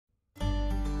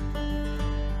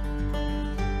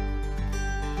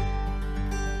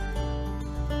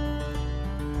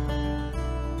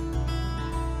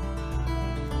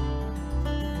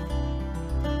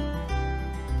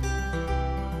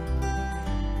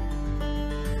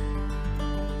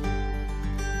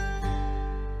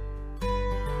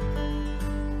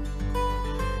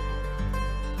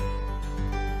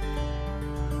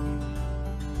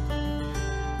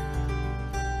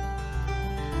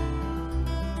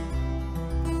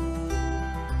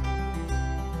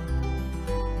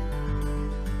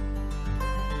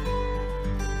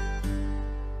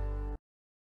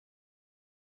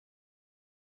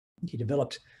he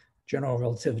developed general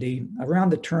relativity around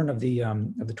the turn of the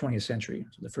 20th century,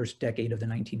 so the first decade of the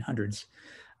 1900s.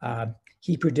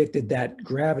 He predicted that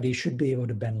gravity should be able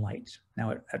to bend light.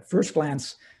 Now, at first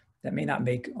glance, that may not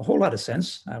make a whole lot of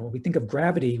sense. When we think of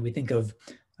gravity, we think of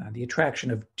the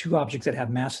attraction of two objects that have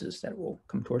masses that will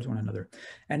come towards one another.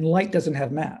 And light doesn't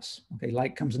have mass. Okay,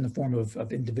 light comes in the form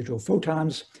of individual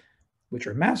photons, which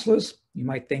are massless. You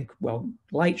might think, well,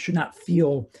 light should not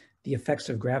feel the effects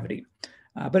of gravity.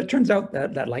 But it turns out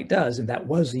that light does, and that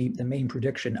was the main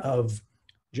prediction of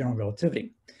general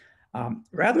relativity.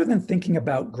 Rather than thinking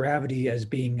about gravity as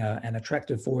being an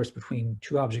attractive force between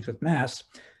two objects with mass,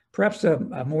 perhaps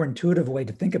a more intuitive way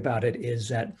to think about it is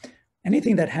that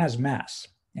anything that has mass,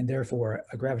 and therefore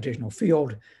a gravitational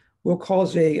field, will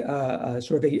cause a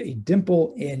sort of a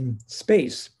dimple in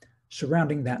space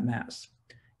surrounding that mass.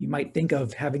 You might think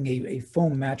of having a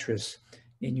foam mattress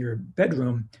in your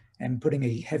bedroom and putting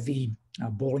a heavy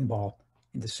bowling ball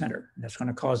in the center. And that's going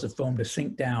to cause the foam to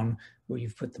sink down where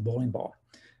you've put the bowling ball.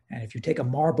 And if you take a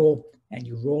marble and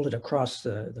you roll it across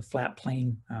the flat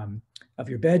plane of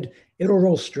your bed, it'll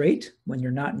roll straight when you're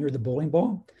not near the bowling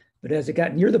ball. But as it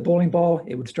got near the bowling ball,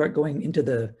 it would start going into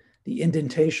the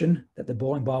indentation that the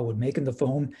bowling ball would make in the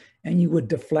foam, and you would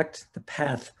deflect the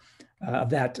path of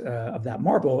that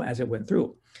marble as it went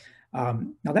through. Now,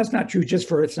 that's not true just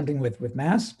for something with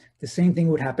mass. The same thing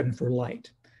would happen for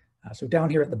light. So down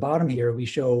here at the bottom here, we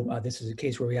show this is a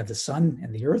case where we have the sun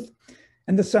and the Earth.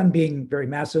 And the sun, being very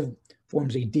massive,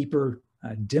 forms a deeper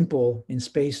dimple in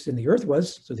space than the Earth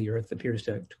was. So the Earth appears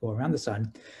to go around the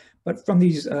sun. But from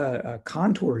these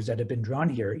contours that have been drawn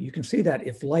here, you can see that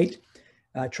if light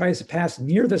tries to pass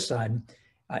near the sun,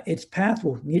 its path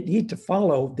will need to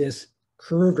follow this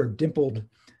curved or dimpled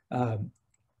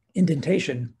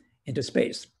indentation into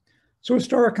space. So a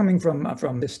star coming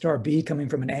from this star B, coming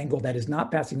from an angle that is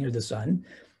not passing near the sun,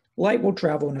 light will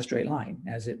travel in a straight line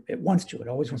as it wants to. It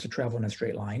always wants to travel in a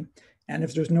straight line. And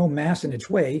if there's no mass in its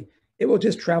way, it will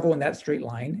just travel in that straight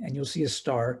line, and you'll see a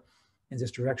star in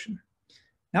this direction.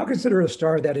 Now consider a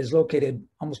star that is located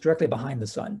almost directly behind the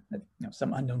sun at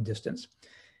some unknown distance.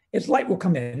 Its light will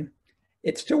come in.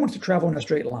 It still wants to travel in a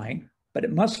straight line, but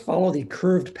it must follow the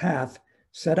curved path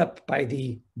set up by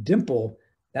the dimple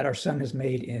that our sun has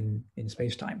made in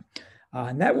space-time.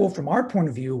 And that will, from our point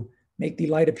of view, make the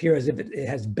light appear as if it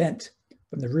has bent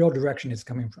from the real direction it's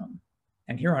coming from.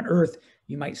 And here on Earth,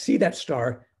 you might see that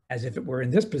star as if it were in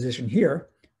this position here,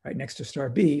 right next to star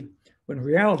B, when in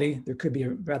reality, there could be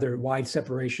a rather wide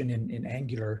separation in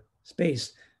angular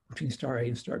space between star A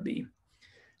and star B.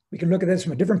 We can look at this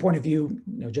from a different point of view,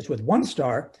 just with one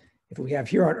star. If we have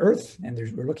here on Earth, and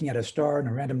we're looking at a star in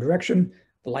a random direction,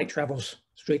 the light travels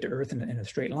straight to Earth in a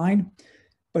straight line.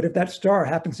 But if that star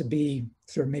happens to be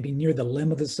sort of maybe near the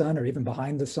limb of the sun or even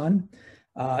behind the sun,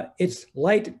 its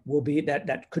light will be,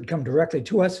 that could come directly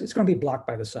to us. It's going to be blocked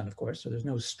by the sun, of course, so there's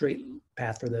no straight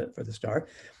path for the star.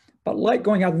 But light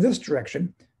going out in this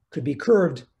direction could be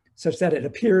curved such that it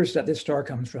appears that this star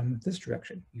comes from this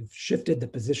direction. You've shifted the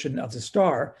position of the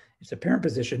star, its apparent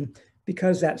position,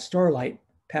 because that starlight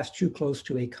passed too close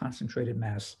to a concentrated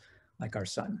mass like our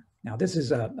sun. Now, this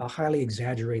is a highly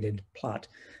exaggerated plot.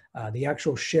 The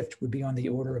actual shift would be on the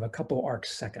order of a couple arc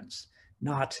seconds,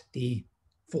 not the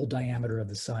full diameter of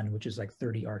the sun, which is like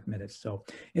 30 arc minutes. So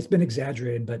it's been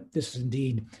exaggerated, but this is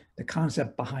indeed the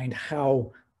concept behind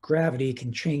how gravity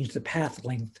can change the path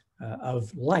length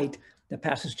of light that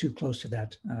passes too close to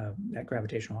that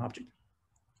gravitational object.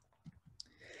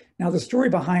 Now, the story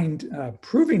behind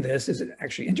proving this is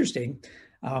actually interesting.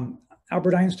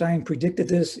 Albert Einstein predicted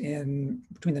this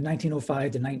between the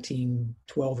 1905 to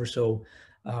 1912 or so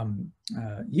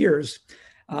years.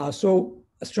 So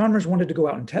astronomers wanted to go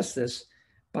out and test this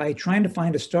by trying to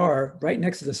find a star right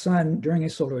next to the sun during a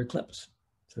solar eclipse.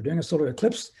 So during a solar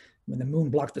eclipse, when the moon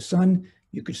blocked the sun,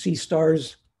 you could see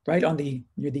stars right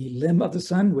near the limb of the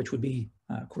sun, which would be,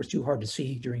 of course, too hard to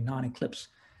see during non-eclipse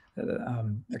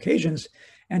occasions,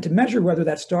 and to measure whether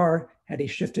that star had a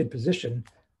shifted position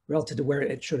relative to where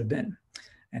it should have been.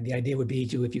 And the idea would be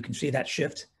if you can see that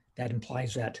shift, that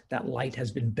implies that that light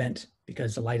has been bent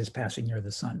because the light is passing near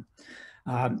the sun.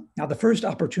 Now, the first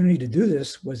opportunity to do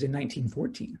this was in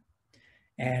 1914.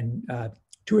 And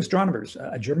two astronomers,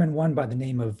 a German one by the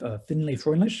name of Finlay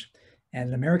Freundlich and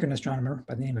an American astronomer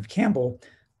by the name of Campbell,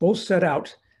 both set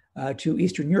out to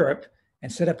Eastern Europe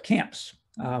and set up camps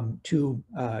to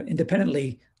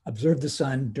independently observe the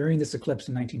sun during this eclipse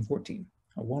in 1914.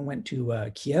 One went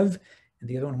to Kiev and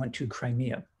the other one went to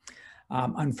Crimea.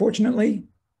 Unfortunately,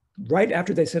 right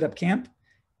after they set up camp,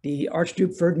 the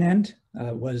Archduke Ferdinand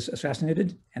was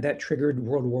assassinated, and that triggered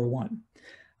World War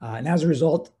I. And as a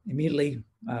result, immediately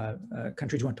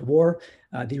countries went to war,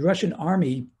 the Russian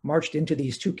army marched into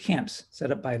these two camps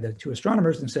set up by the two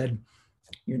astronomers and said,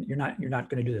 you're not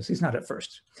going to do this, at least not at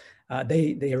first.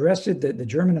 They arrested the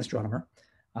German astronomer,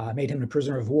 made him a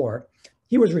prisoner of war.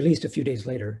 He was released a few days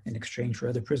later in exchange for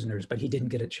other prisoners, but he didn't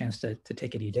get a chance to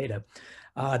take any data.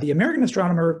 The American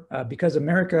astronomer, because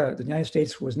the United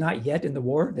States was not yet in the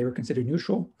war, they were considered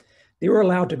neutral, they were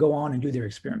allowed to go on and do their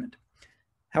experiment.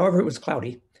 However, it was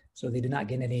cloudy, so they did not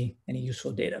get any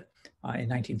useful data in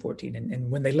 1914.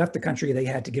 And when they left the country, they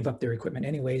had to give up their equipment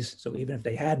anyways. So even if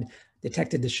they had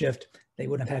detected the shift, they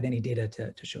wouldn't have had any data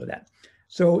to show that.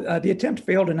 So the attempt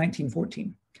failed in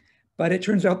 1914. But it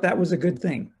turns out that was a good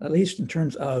thing, at least in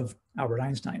terms of Albert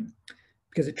Einstein,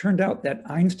 because it turned out that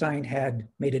Einstein had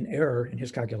made an error in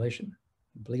his calculation.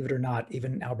 Believe it or not,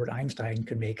 even Albert Einstein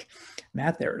could make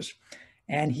math errors.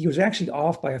 And he was actually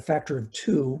off by a factor of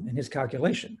 2 in his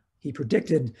calculation. He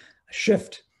predicted a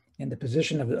shift in the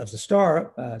position of the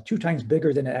star 2 times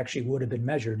bigger than it actually would have been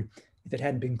measured if it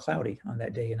hadn't been cloudy on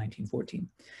that day in 1914.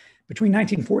 Between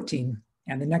 1914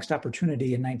 and the next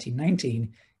opportunity in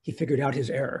 1919, he figured out his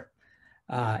error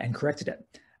and corrected it.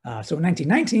 So in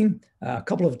 1919, a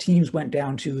couple of teams went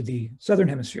down to the southern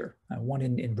hemisphere, one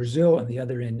in Brazil and the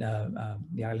other in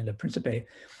the island of Principe,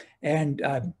 and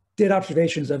did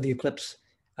observations of the eclipse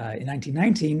in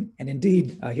 1919. And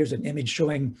indeed, here's an image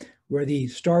showing where the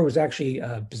star was actually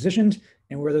positioned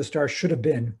and where the star should have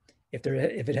been if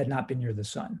it had not been near the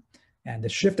sun. And the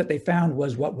shift that they found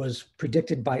was what was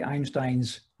predicted by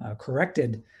Einstein's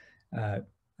corrected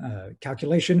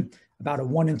calculation, about a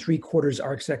 1 3/4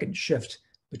 arcsecond shift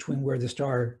between where the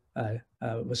star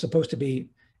was supposed to be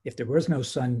if there was no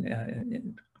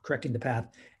sun correcting the path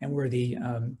and where the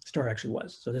star actually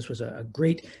was. So this was a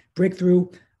great breakthrough.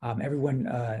 Everyone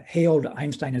hailed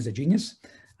Einstein as a genius,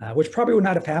 which probably would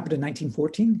not have happened in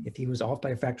 1914 if he was off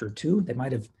by a factor of 2. They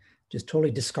might have just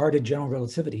totally discarded general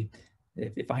relativity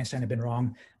if Einstein had been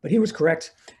wrong, but he was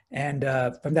correct. And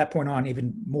from that point on,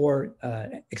 even more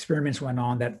experiments went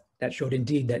on that showed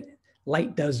indeed that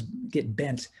light does get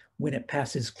bent when it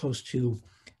passes close to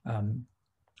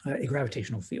a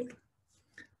gravitational field.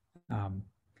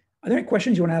 Are there any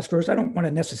questions you want to ask first? I don't want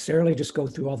to necessarily just go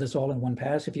through all this all in one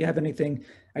pass. If you have anything,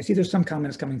 I see there's some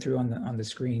comments coming through on the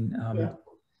screen. Yeah.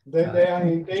 They are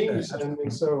in Danish,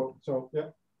 and so yeah.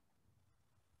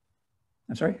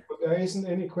 I'm sorry? But there isn't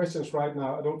any questions right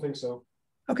now. I don't think so.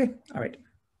 Okay, all right.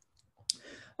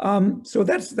 So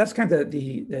that's kind of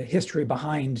the history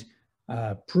behind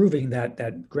proving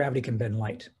that gravity can bend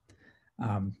light.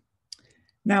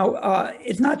 Now,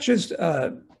 it's not just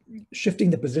shifting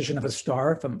the position of a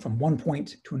star from one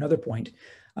point to another point.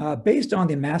 Based on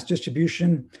the mass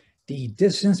distribution, the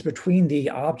distance between the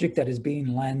object that is being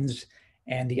lensed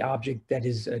and the object that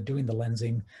is doing the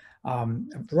lensing, a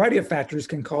variety of factors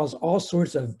can cause all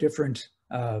sorts of different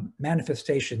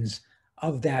manifestations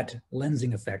of that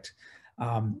lensing effect,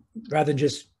 rather than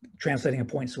just translating a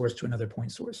point source to another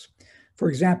point source. For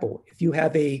example, if you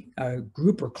have a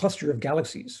group or cluster of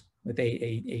galaxies with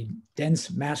a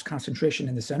dense mass concentration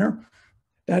in the center,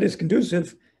 that is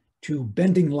conducive to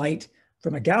bending light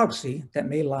from a galaxy that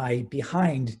may lie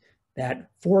behind that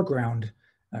foreground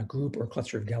group or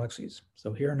cluster of galaxies.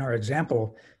 So here in our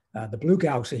example, the blue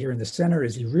galaxy here in the center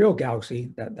is the real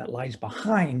galaxy that lies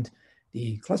behind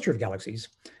the cluster of galaxies.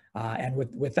 And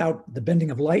without the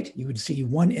bending of light, you would see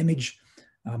one image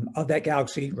of that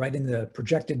galaxy right in the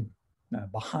projected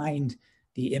behind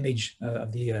the image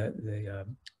of the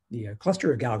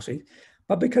cluster of galaxies.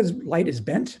 But because light is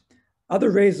bent,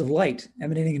 other rays of light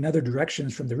emanating in other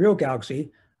directions from the real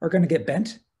galaxy are going to get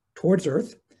bent towards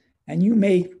Earth. And you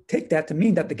may take that to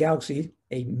mean that the galaxy,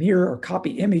 a mirror or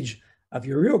copy image of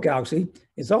your real galaxy,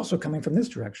 is also coming from this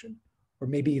direction, or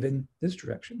maybe even this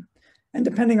direction. And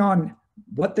depending on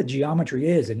what the geometry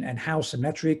is and how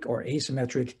symmetric or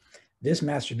asymmetric this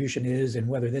mass distribution is, and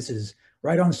whether this is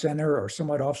right on center or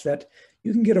somewhat offset,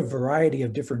 you can get a variety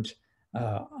of different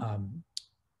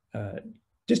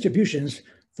distributions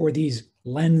for these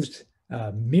lensed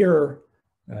mirror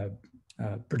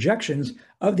projections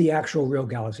of the actual real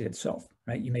galaxy itself,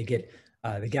 right? You may get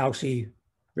the galaxy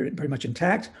pretty much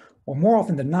intact, or more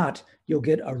often than not, you'll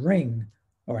get a ring,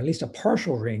 or at least a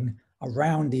partial ring,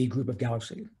 around the group of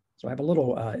galaxies. So I have a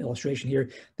little illustration here.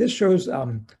 This shows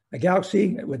a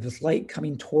galaxy with this light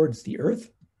coming towards the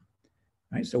Earth,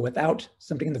 right? So without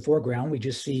something in the foreground, we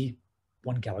just see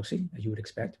one galaxy, as you would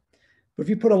expect. But if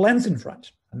you put a lens in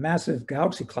front, a massive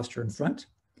galaxy cluster in front,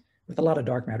 with a lot of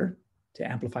dark matter to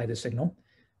amplify the signal,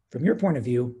 from your point of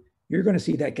view, you're going to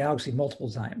see that galaxy multiple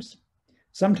times.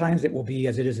 Sometimes it will be,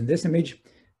 as it is in this image,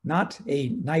 not a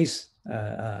nice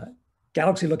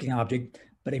galaxy-looking object,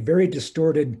 but a very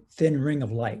distorted thin ring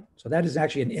of light. So that is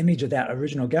actually an image of that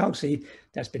original galaxy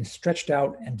that's been stretched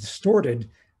out and distorted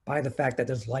by the fact that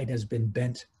this light has been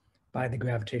bent by the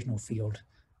gravitational field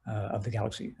of the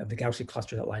galaxy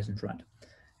cluster that lies in front.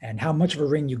 And how much of a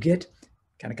ring you get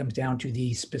kind of comes down to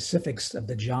the specifics of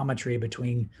the geometry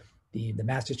between the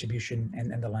mass distribution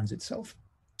and the lens itself.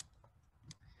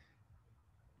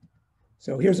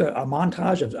 So here's a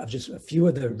montage of just a few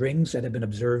of the rings that have been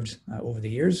observed over the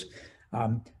years.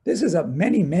 This is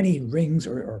many rings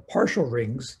or partial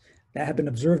rings that have been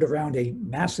observed around a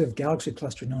massive galaxy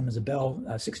cluster known as the Bell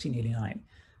 1689.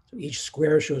 So each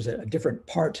square shows a different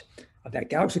part of that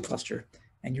galaxy cluster,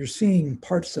 and you're seeing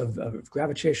parts of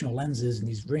gravitational lenses in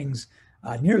these rings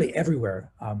nearly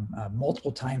everywhere,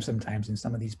 multiple times sometimes in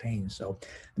some of these panes. So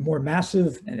the more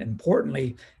massive and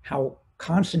importantly, how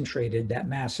concentrated that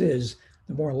mass is,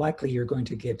 the more likely you're going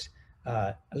to get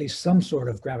at least some sort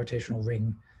of gravitational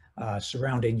ring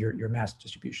surrounding your mass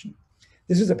distribution.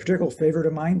 This is a particular favorite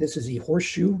of mine. This is the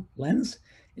horseshoe lens.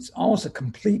 It's almost a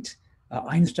complete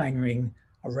Einstein ring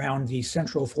around the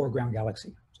central foreground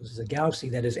galaxy. So this is a galaxy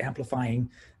that is amplifying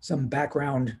some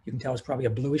background. You can tell it's probably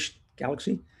a bluish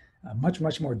galaxy,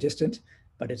 much more distant,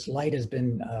 but its light has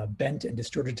been bent and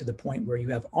distorted to the point where you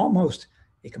have almost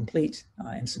a complete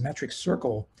and symmetric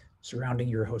circle surrounding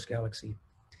your host galaxy.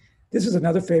 This is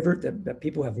another favorite that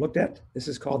people have looked at. This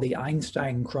is called the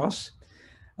Einstein cross.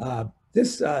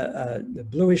 The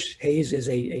bluish haze is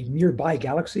a nearby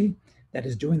galaxy that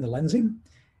is doing the lensing.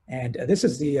 And this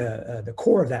is the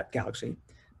core of that galaxy.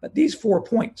 But these 4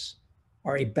 points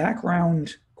are a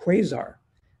background quasar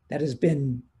that has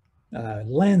been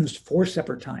lensed 4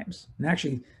 separate times. And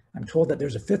actually, I'm told that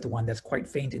there's a 5th one that's quite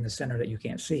faint in the center that you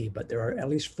can't see, but there are at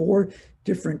least 4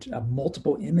 different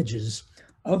multiple images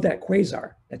of that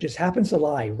quasar that just happens to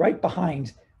lie right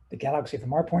behind the galaxy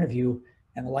from our point of view,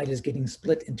 and the light is getting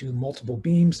split into multiple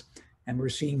beams, and we're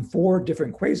seeing 4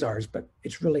 different quasars, but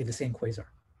it's really the same quasar.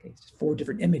 Okay, it's 4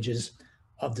 different images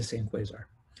of the same quasar.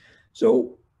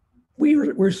 So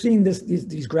we're seeing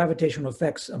these gravitational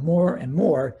effects more and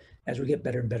more as we get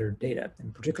better and better data,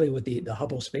 and particularly with the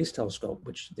Hubble Space Telescope,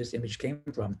 which this image came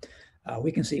from,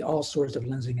 we can see all sorts of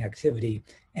lensing activity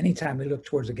anytime we look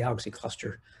towards a galaxy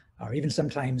cluster, or even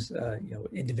sometimes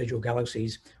individual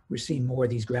galaxies. We're seeing more of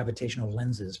these gravitational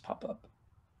lenses pop up.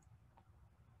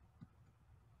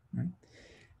 Right.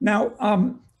 Now,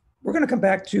 we're going to come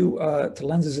back to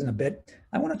lenses in a bit.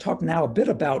 I want to talk now a bit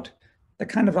about the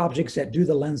kind of objects that do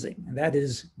the lensing, and that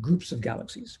is groups of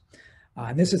galaxies.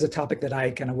 And this is a topic that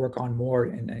I kind of work on more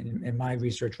in my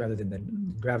research rather than the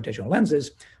gravitational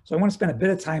lenses. So I want to spend a bit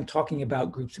of time talking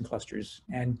about groups and clusters.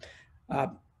 And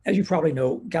as you probably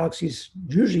know, galaxies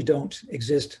usually don't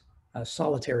exist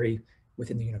solitary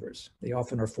within the universe. They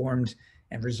often are formed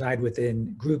and reside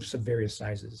within groups of various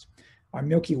sizes. Our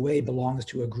Milky Way belongs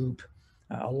to a group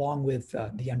along with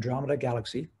the Andromeda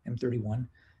Galaxy, M31,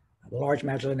 the Large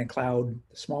Magellanic Cloud,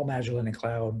 the Small Magellanic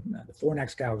Cloud, the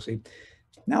Fornax Galaxy.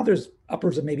 Now there's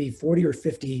upwards of maybe 40 or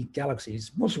 50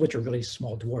 galaxies, most of which are really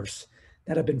small dwarfs,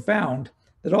 that have been found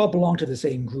that all belong to the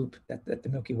same group that the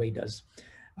Milky Way does.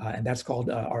 And that's called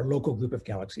our local group of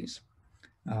galaxies.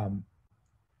 How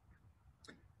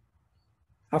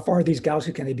far these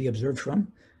galaxies can they be observed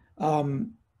from?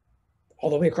 All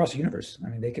the way across the universe. I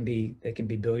mean, they can be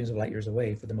billions of light years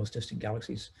away for the most distant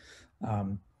galaxies.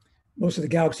 Most of the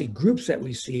galaxy groups that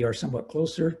we see are somewhat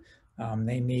closer.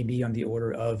 They may be on the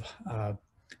order of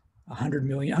 100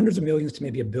 million, hundreds of millions to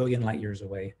maybe a billion light years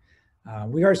away.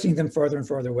 We are seeing them farther and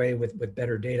farther away with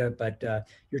better data, but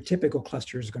your typical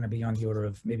cluster is going to be on the order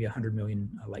of maybe 100 million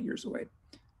light years away,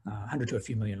 100 to a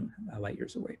few million light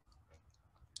years away.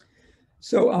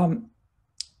 So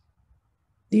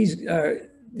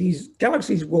these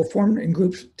galaxies will form in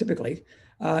groups typically.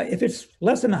 If it's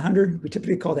less than 100, we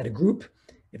typically call that a group.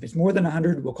 If it's more than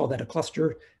 100, we'll call that a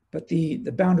cluster. But the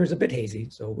boundary is a bit hazy.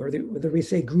 So whether we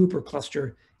say group or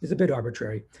cluster is a bit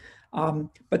arbitrary.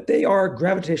 But they are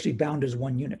gravitationally bound as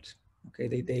one unit.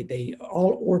 Okay, they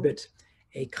all orbit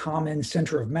a common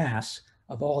center of mass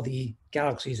of all the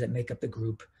galaxies that make up the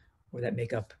group or that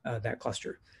make up that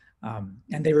cluster.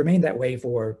 And they remain that way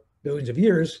for billions of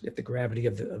years. If the gravity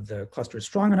of the cluster is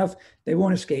strong enough, they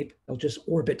won't escape. They'll just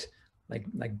orbit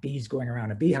like bees going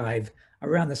around a beehive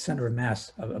around the center of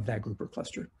mass of that group or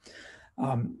cluster.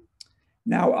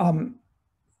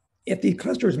 If the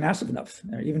cluster is massive enough,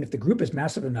 or even if the group is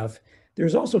massive enough,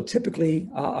 there's also typically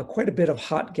quite a bit of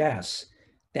hot gas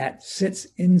that sits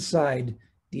inside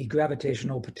the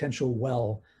gravitational potential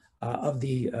well of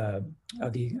the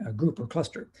group or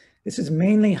cluster. This is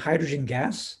mainly hydrogen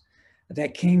gas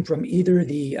that came from either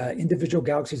the individual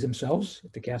galaxies themselves,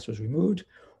 if the gas was removed,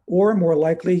 or more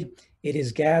likely, it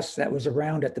is gas that was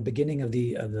around at the beginning of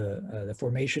the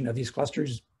formation of these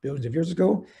clusters billions of years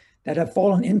ago that have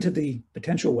fallen into the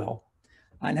potential well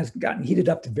and has gotten heated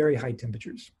up to very high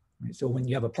temperatures. Right? So when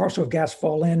you have a parcel of gas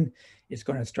fall in, it's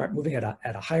going to start moving at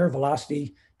a higher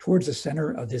velocity towards the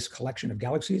center of this collection of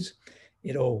galaxies.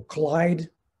 It'll collide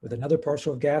with another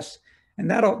parcel of gas, and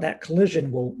that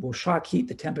collision will shock heat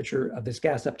the temperature of this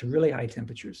gas up to really high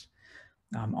temperatures,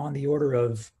 on the order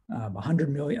of 100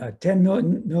 million, 10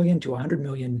 million to 100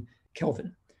 million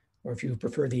Kelvin, or if you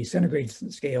prefer the centigrade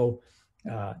scale,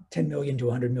 10 million to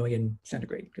 100 million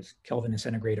centigrade, because Kelvin and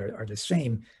centigrade are the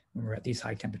same when we're at these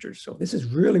high temperatures. So this is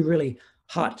really, really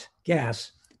hot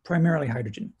gas, primarily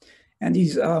hydrogen. And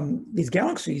these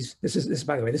galaxies, this is,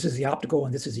 by the way, this is the optical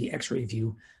and this is the X-ray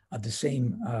view of the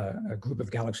same group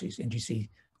of galaxies, NGC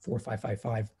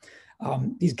 4555.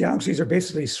 These galaxies are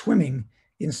basically swimming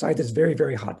inside this very,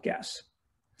 very hot gas.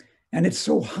 And it's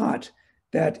so hot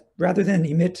that rather than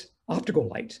emit optical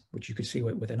light, which you could see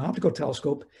with an optical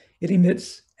telescope, it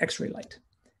emits X-ray light.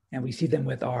 And we see them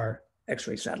with our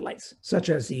X-ray satellites, such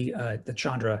as the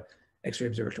Chandra X-ray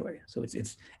Observatory. So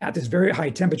it's at this very high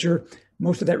temperature.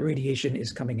 Most of that radiation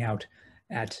is coming out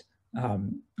at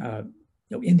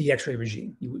in the X-ray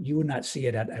regime. You would not see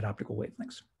it at optical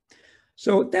wavelengths.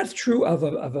 So that's true of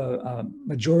a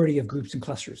majority of groups and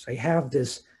clusters. They have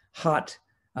this hot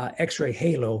X-ray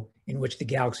halo in which the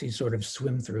galaxies sort of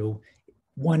swim through,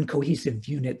 one cohesive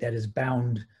unit that is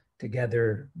bound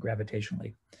together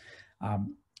gravitationally.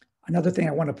 Another thing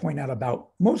I want to point out about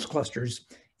most clusters,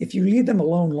 if you leave them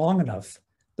alone long enough,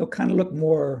 they'll kind of look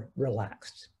more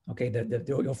relaxed. Okay,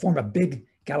 you'll form a big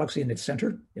galaxy in its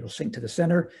center. It'll sink to the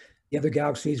center. The other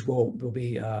galaxies will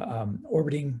be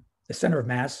orbiting the center of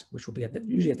mass, which will be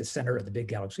usually at the center of the big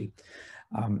galaxy.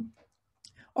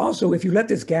 Also, if you let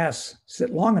this gas sit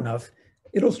long enough,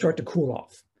 it'll start to cool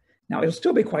off. Now, it'll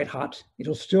still be quite hot.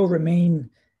 It'll still remain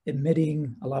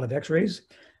emitting a lot of X-rays,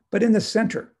 but in the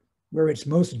center, where it's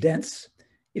most dense,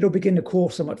 it'll begin to cool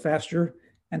somewhat faster,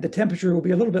 and the temperature will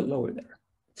be a little bit lower there.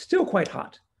 It's still quite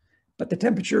hot, but the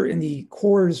temperature in the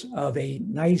cores of a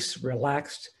nice,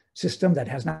 relaxed system that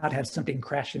has not had something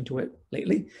crash into it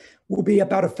lately will be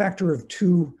about a factor of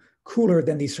 2 cooler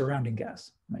than the surrounding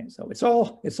gas. Right? So it's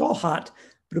all hot,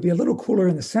 but it'll be a little cooler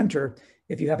in the center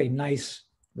if you have a nice,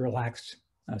 relaxed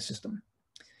system.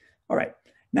 All right,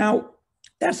 now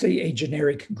that's a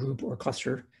generic group or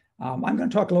cluster. I'm going to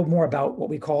talk a little more about what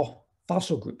we call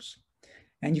fossil groups.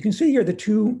 And you can see here the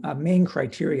two main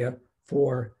criteria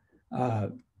for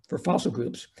fossil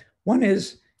groups. One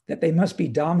is that they must be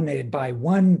dominated by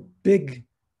one big,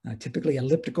 typically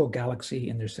elliptical galaxy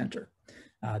in their center.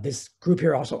 This group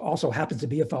here also happens to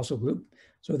be a fossil group.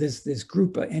 So this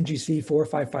group, NGC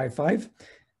 4555,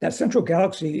 that central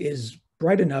galaxy is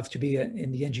bright enough to be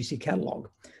in the NGC catalog,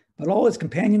 but all its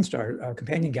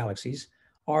companion galaxies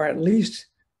are at least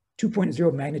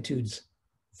 2.0 magnitudes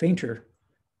fainter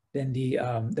than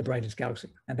the brightest galaxy.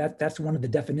 And that's one of the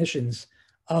definitions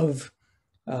of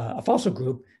a fossil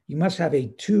group. You must have a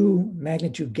 2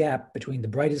 magnitude gap between the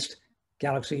brightest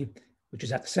galaxy, which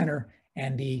is at the center,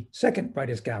 and the second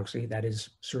brightest galaxy that is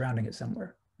surrounding it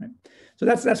somewhere. Right? So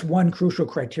that's one crucial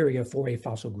criteria for a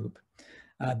fossil group.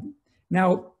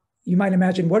 Now, you might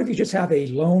imagine, what if you just have a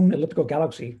lone elliptical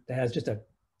galaxy that has just a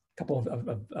couple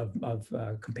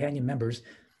of companion members?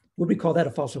 Would we call that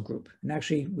a fossil group? And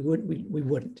actually, we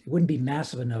wouldn't. It wouldn't be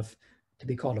massive enough to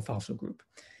be called a fossil group.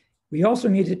 We also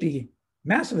need it to be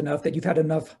massive enough that you've had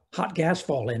enough hot gas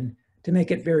fall in to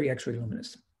make it very X-ray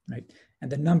luminous, right?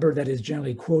 And the number that is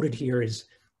generally quoted here is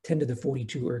 10 to the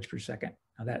 42 ergs per second.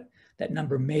 Now that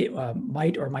number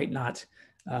might or might not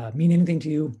mean anything to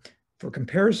you. For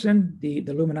comparison, the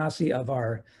luminosity of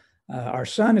our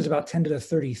sun is about 10 to the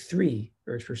 33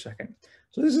 ergs per second.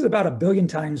 So this is about 1 billion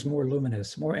times more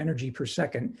luminous, more energy per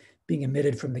second being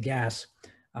emitted from the gas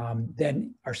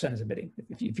than our sun is emitting,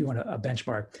 if you want a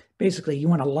benchmark. Basically, you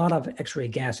want a lot of X-ray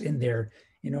gas in there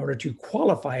in order to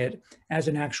qualify it as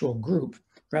an actual group,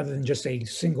 rather than just a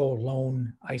single,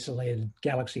 lone, isolated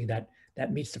galaxy that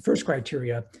meets the first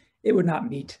criteria. It would not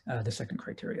meet the second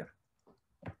criteria.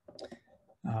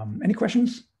 Any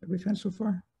questions that we've had so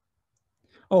far?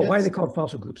 Oh, yes. Why are they called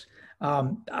fossil groups?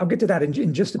 I'll get to that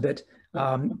in just a bit.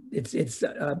 It's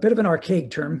a bit of an archaic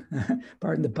term,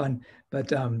 pardon the pun,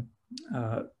 but I'll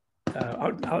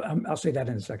say that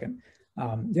in a second.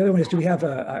 The other one is, do we have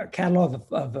a catalog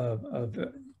of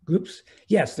groups?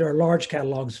 Yes, there are large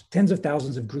catalogs. Tens of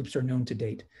thousands of groups are known to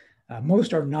date.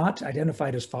 Most are not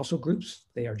identified as fossil groups.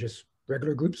 They are just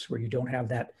regular groups where you don't have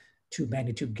that 2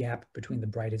 magnitude gap between the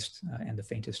brightest and the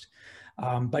faintest.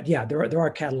 But yeah, there are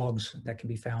catalogs that can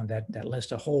be found that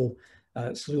list a whole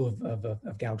slew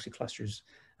of galaxy clusters.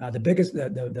 The biggest,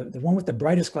 the one with the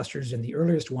brightest clusters and the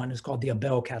earliest one is called the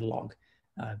Abell catalog,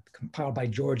 compiled by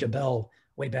George Abell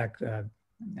way back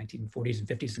 1940s and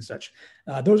 50s and such.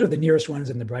 Those are the nearest ones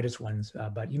and the brightest ones,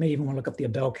 but you may even want to look up the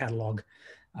Abell catalog,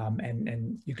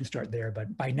 and you can start there.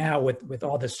 But by now, with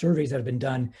all the surveys that have been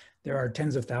done, there are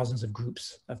tens of thousands of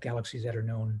groups of galaxies that are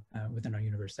known within our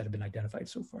universe that have been identified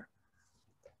so far.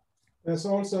 There's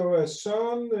also a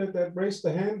Søren that raised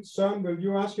the hand. Søren, will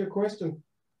you ask your question?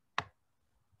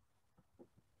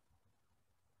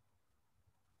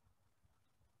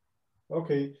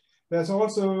 Okay. There's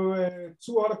also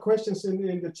 2 other questions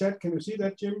in the chat. Can you see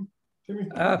that, Jimmy?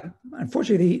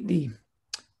 Unfortunately,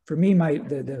 for me,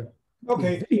 the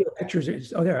okay. the video pictures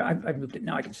is, oh, there, I've moved it.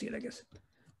 Now I can see it, I guess.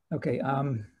 Okay.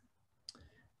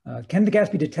 Can the gas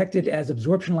be detected as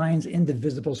absorption lines in the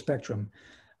visible spectrum?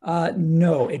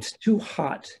 No, it's too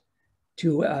hot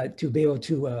to be able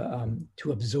to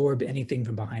absorb anything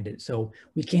from behind it. So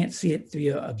we can't see it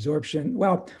via absorption.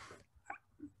 Well,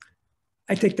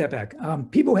 I take that back.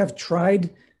 People have tried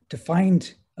to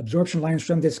find absorption lines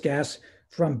from this gas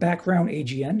from background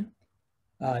AGN.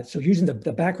 So using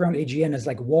the background AGN as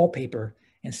like wallpaper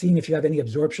and seeing if you have any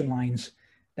absorption lines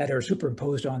that are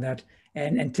superimposed on that.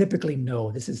 And typically,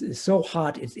 no, this is so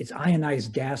hot, it's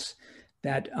ionized gas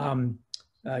that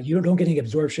you don't get any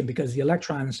absorption because the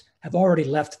electrons have already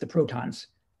left the protons.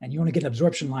 And you only get an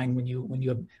absorption line when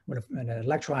an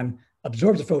electron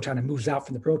absorbs a photon and moves out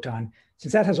from the proton.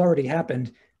 Since that has already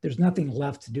happened, there's nothing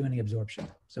left to do any absorption.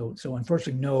 So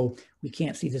unfortunately, no, we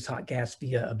can't see this hot gas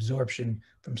via absorption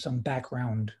from some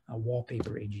background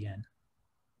wallpaper AGN.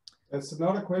 That's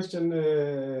another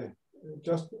question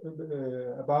just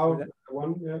about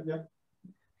one. Yeah.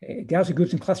 Galaxy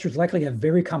groups and clusters likely have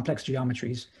very complex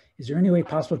geometries. Is there any way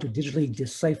possible to digitally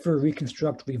decipher,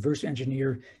 reconstruct, reverse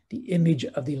engineer the image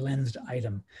of the lensed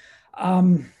item?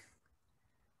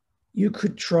 You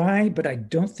could try, but I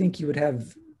don't think you would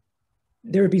have,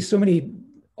 there would be so many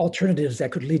alternatives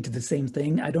that could lead to the same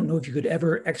thing. I don't know if you could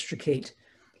ever extricate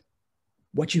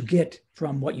what you get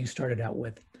from what you started out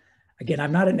with. Again,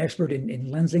 I'm not an expert in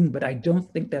lensing, but I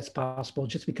don't think that's possible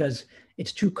just because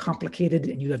it's too complicated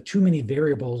and you have too many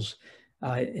variables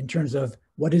in terms of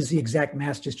what is the exact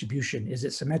mass distribution? Is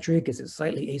it symmetric? Is it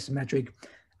slightly asymmetric?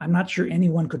 I'm not sure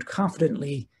anyone could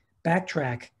confidently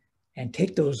backtrack and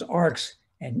take those arcs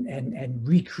and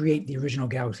recreate the original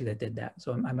galaxy that did that.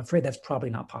 So I'm afraid that's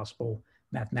probably not possible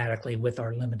mathematically with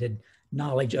our limited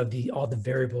knowledge of all the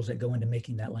variables that go into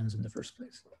making that lens in the first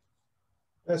place.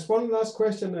 There's one last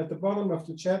question at the bottom of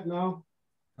the chat now.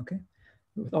 Okay.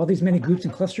 With all these many groups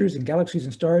and clusters and galaxies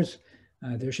and stars,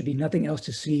 there should be nothing else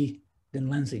to see than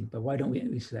lensing, but why don't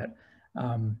we see that?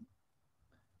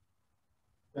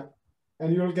 Yeah.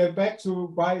 And you'll get back to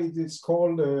why it's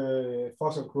called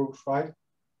fossil groups, right?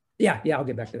 Yeah, I'll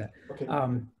get back to that. Okay.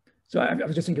 So I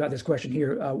was just thinking about this question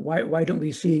here. Why don't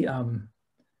we see,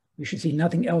 we should see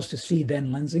nothing else to see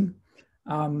than lensing?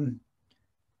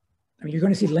 I mean, you're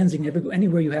going to see lensing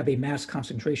anywhere you have a mass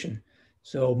concentration.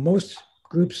 So most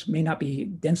groups may not be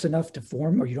dense enough to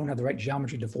form, or you don't have the right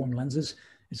geometry to form lenses.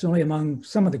 It's only among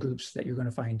some of the groups that you're going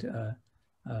to find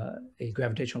a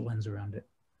gravitational lens around it.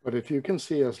 But if you can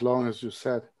see as long as you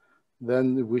said,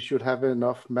 then we should have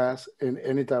enough mass in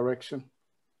any direction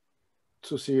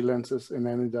to see lenses in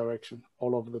any direction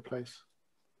all over the place.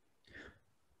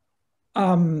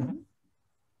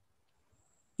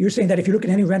 You're saying that if you look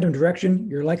in any random direction,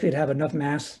 you're likely to have enough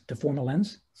mass to form a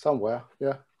lens? Somewhere,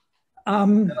 yeah.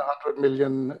 100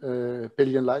 million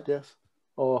billion light years,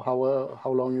 or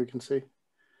how long you can see.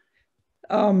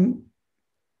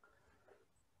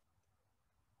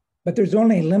 But there's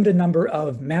only a limited number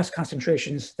of mass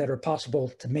concentrations that are possible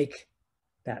to make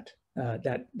that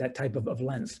type of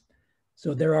lens.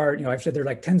 So there are, I've said there are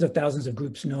like tens of thousands of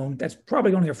groups known. That's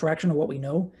probably only a fraction of what we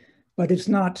know, but it's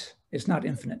not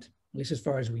infinite, at least as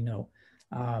far as we know.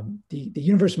 The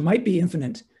universe might be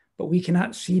infinite, but we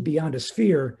cannot see beyond a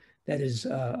sphere that is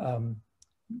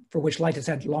for which light has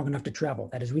had long enough to travel.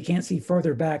 That is, we can't see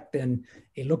further back than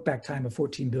a look back time of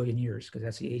 14 billion years, because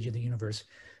that's the age of the universe.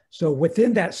 So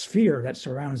within that sphere that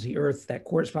surrounds the Earth, that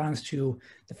corresponds to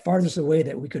the farthest away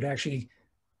that we could actually,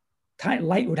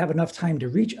 light would have enough time to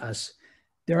reach us.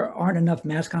 There aren't enough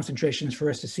mass concentrations for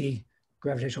us to see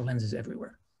gravitational lenses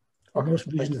everywhere. For most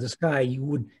regions of the sky, you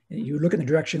would look in the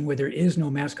direction where there is no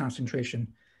mass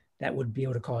concentration that would be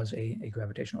able to cause a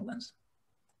gravitational lens.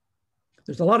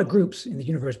 There's a lot of groups in the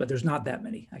universe, but there's not that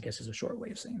many, I guess is a short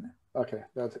way of saying that. Okay,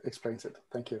 that explains it.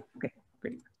 Thank you. Okay,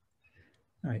 great.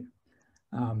 All right.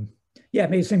 Yeah, it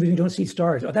may seem you don't see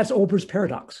stars. Oh, that's Olber's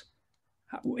paradox.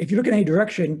 If you look in any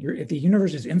direction, if the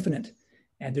universe is infinite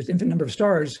and there's infinite number of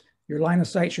stars, your line of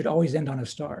sight should always end on a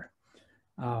star.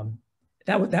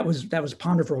 That was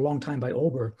pondered for a long time by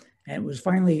Olber, and it was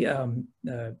finally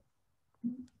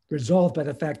resolved by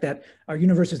the fact that our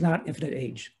universe is not infinite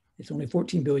age. It's only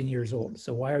 14 billion years old.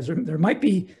 So while there might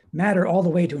be matter all the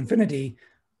way to infinity,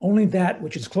 only that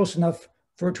which is close enough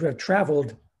for it to have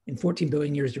traveled in 14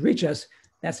 billion years to reach us,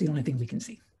 that's the only thing we can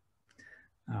see.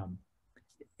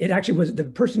 It actually was the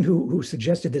person who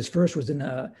suggested this first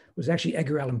was actually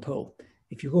Edgar Allan Poe.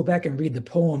 If you go back and read the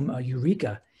poem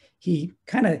Eureka, he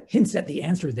kind of hints at the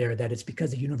answer there, that it's because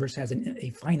the universe has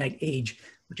a finite age,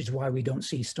 which is why we don't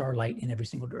see starlight in every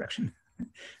single direction.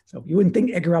 So you wouldn't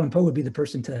think Edgar Allan Poe would be the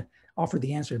person to offer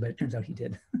the answer, but it turns out he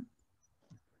did.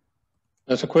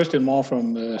 There's a question more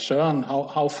from Søren.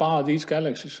 How far are these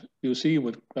galaxies you see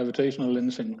with gravitational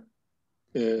lensing?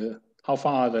 How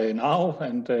far are they now,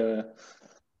 and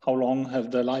how long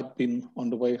have the light been on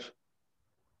the waves?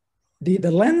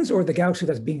 The lens or the galaxy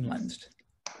that's being lensed?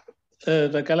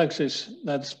 The galaxies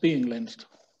that's being lensed.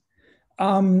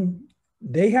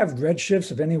 They have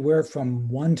redshifts of anywhere from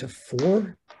 1 to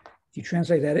 4. If you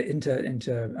translate that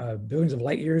into billions of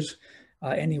light years,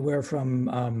 anywhere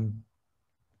from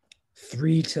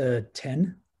 3 to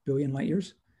 10 billion light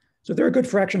years. So they're a good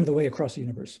fraction of the way across the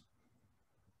universe.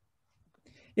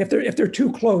 If they're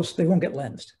too close, they won't get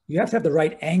lensed. You have to have the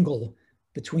right angle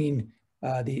between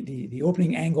the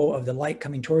opening angle of the light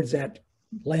coming towards that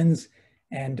lens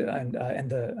and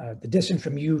the distance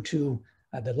from you to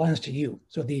the lens to you.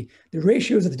 So the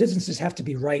ratios of the distances have to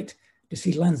be right to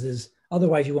see lenses.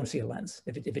 Otherwise, you won't see a lens.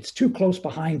 If it's too close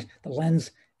behind the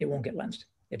lens, it won't get lensed.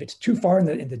 If it's too far in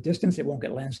the distance, it won't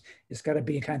get lensed. It's got to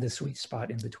be kind of the sweet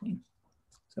spot in between.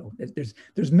 So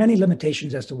there's many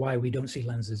limitations as to why we don't see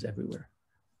lenses everywhere.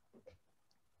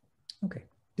 Okay,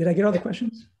 did I get all the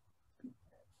questions?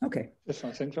 Okay. Yes,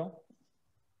 I think so.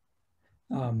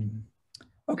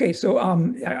 Okay, so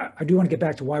I do want to get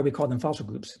back to why we call them fossil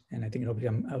groups, and I think it'll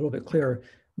become a little bit clearer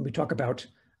when we talk about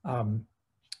how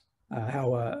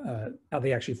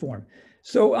they actually form.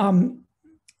 So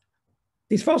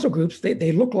these fossil groups,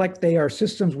 they look like they are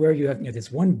systems where you have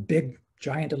this one big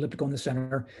giant elliptical in the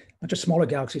center, a bunch of smaller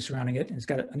galaxies surrounding it, and it's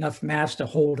got enough mass to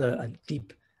hold a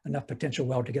deep enough potential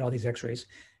well to get all these X-rays.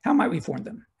 How might we form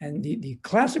them? And the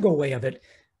classical way of it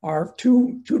are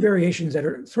two variations that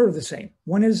are sort of the same.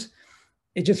 One is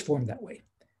it just formed that way.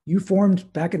 You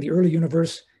formed back in the early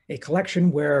universe a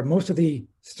collection where most of the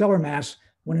stellar mass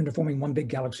went into forming one big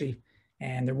galaxy,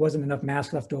 and there wasn't enough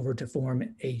mass left over to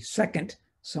form a second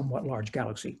somewhat large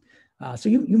galaxy. So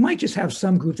you might just have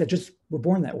some groups that just were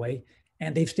born that way,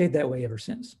 and they've stayed that way ever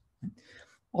since.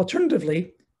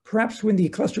 Alternatively, perhaps when the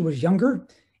cluster was younger,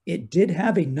 it did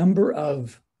have a number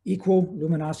of equal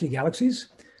luminosity galaxies,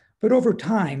 but over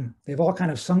time, they've all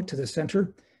kind of sunk to the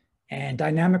center, and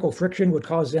dynamical friction would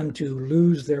cause them to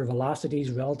lose their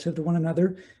velocities relative to one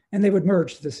another, and they would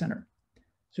merge to the center.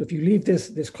 So if you leave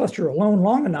this cluster alone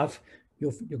long enough,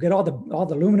 you'll get all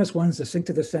the luminous ones to sink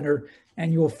to the center,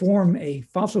 and you'll form a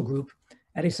fossil group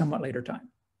at a somewhat later time,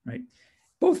 right?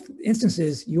 Both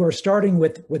instances, you are starting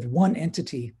with one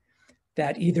entity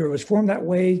that either was formed that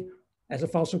way as a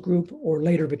fossil group or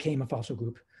later became a fossil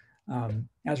group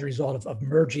as a result of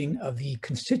merging of the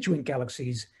constituent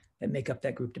galaxies that make up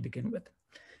that group to begin with.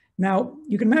 Now,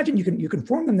 you can imagine you can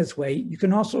form them this way. You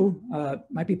can also,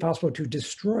 might be possible to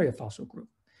destroy a fossil group.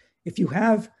 If you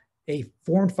have a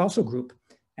formed fossil group,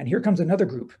 and here comes another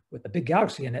group with a big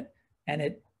galaxy in it, and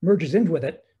it merges in with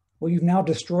it, well, you've now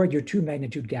destroyed your 2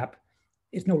 magnitude gap.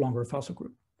 It's no longer a fossil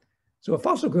group. So a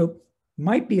fossil group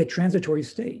might be a transitory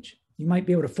stage. You might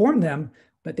be able to form them,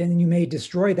 but then you may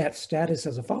destroy that status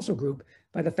as a fossil group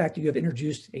by the fact that you have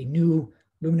introduced a new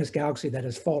luminous galaxy that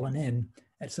has fallen in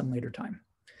at some later time.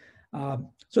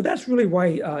 So that's really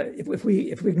why, if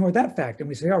we ignore that fact and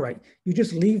we say, all right, you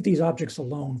just leave these objects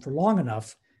alone for long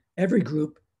enough, every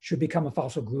group should become a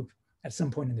fossil group at some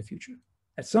point in the future.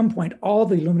 At some point, all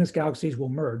the luminous galaxies will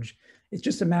merge. It's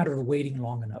just a matter of waiting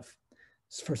long enough.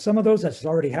 For some of those, that's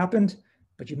already happened,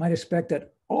 but you might expect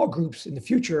that all groups in the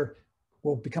future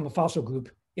will become a fossil group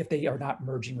if they are not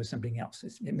merging with something else.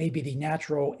 It may be the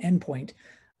natural endpoint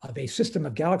of a system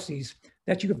of galaxies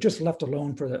that you have just left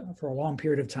alone for a long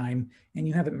period of time, and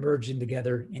you haven't merged in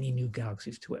together any new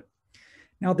galaxies to it.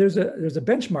 Now there's a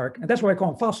benchmark, and that's why I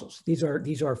call them fossils. These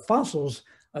are fossils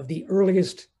of the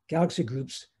earliest galaxy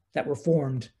groups that were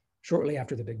formed shortly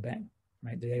after the Big Bang,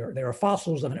 right? They are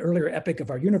fossils of an earlier epoch of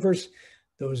our universe.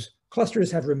 Those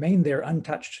clusters have remained there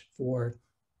untouched for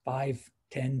 5,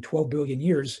 10, 12 billion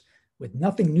years, with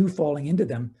nothing new falling into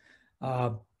them.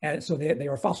 And so they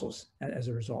are fossils as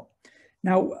a result.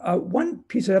 Now, one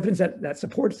piece of evidence that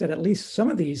supports that at least some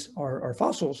of these are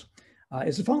fossils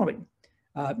is the following.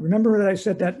 Remember that I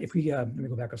said that if we, let me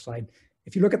go back a slide.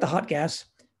 If you look at the hot gas,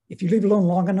 if you leave it alone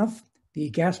long enough, the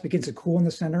gas begins to cool in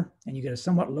the center and you get a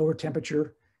somewhat lower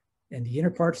temperature in the inner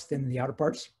parts than in the outer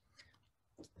parts.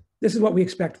 This is what we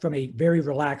expect from a very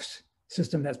relaxed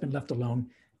system that's been left alone.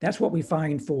 That's what we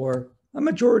find for a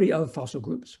majority of fossil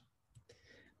groups.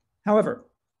 However,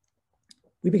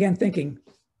 we began thinking,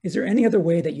 is there any other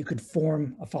way that you could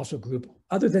form a fossil group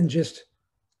other than just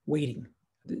waiting,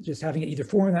 just having it either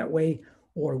form that way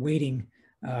or waiting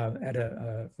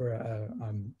for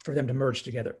them to merge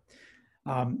together?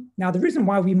 Now, the reason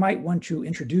why we might want to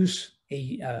introduce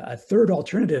a third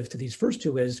alternative to these first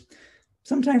two is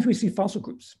sometimes we see fossil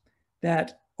groups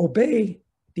that obey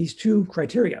these two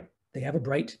criteria. They have a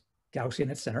bright galaxy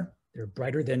in its center. They're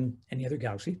brighter than any other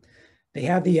galaxy. They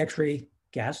have the X-ray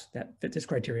gas that fit this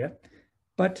criteria,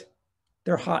 but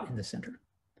they're hot in the center.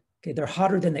 Okay, they're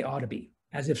hotter than they ought to be,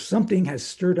 as if something has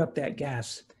stirred up that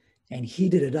gas and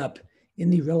heated it up in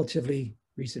the relatively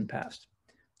recent past.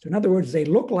 So in other words, they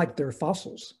look like they're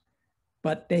fossils,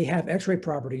 but they have X-ray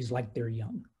properties like they're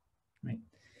young, right?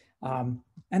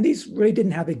 And these really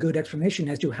didn't have a good explanation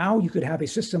as to how you could have a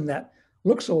system that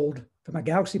looks old from a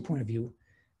galaxy point of view,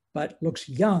 but looks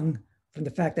young from the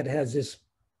fact that it has this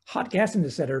hot gas in the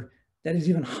center that is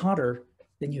even hotter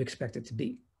than you expect it to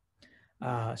be.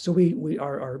 So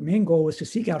our main goal was to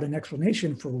seek out an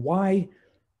explanation for why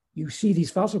you see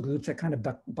these fossil groups that kind of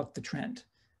buck the trend.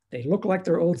 They look like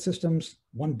they're old systems,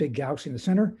 one big galaxy in the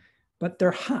center, but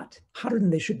they're hotter than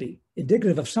they should be,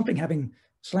 indicative of something having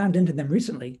slammed into them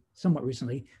recently, somewhat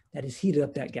recently, that has heated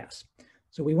up that gas.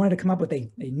 So we wanted to come up with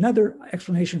another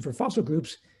explanation for fossil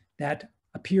groups that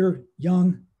appear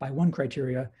young by one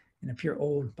criteria and appear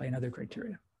old by another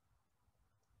criteria.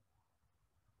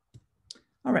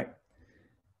 All right,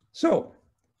 so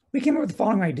we came up with the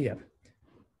following idea.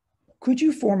 Could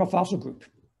you form a fossil group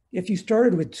if you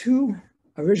started with two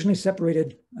originally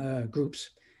separated groups,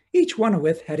 each one of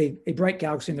which had a bright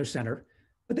galaxy in their center,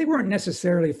 but they weren't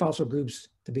necessarily fossil groups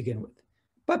to begin with.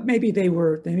 But maybe they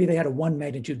had a 1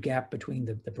 magnitude gap between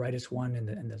the brightest one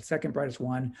and the second brightest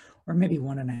one, or maybe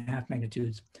 1.5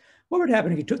 magnitudes. What would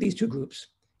happen if you took these two groups,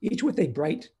 each with a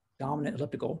bright dominant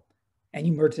elliptical, and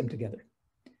you merged them together?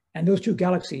 And those two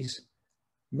galaxies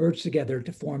merged together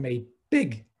to form a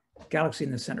big galaxy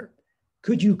in the center.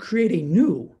 Could you create a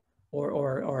new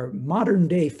or modern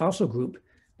day fossil group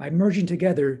by merging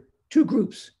together two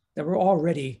groups that were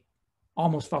already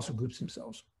almost fossil groups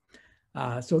themselves?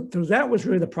 So that was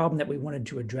really the problem that we wanted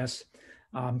to address.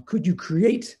 Could you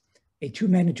create a 2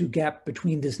 magnitude gap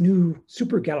between this new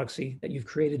super galaxy that you've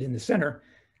created in the center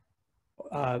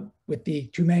with the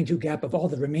 2 magnitude gap of all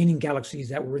the remaining galaxies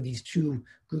that were these two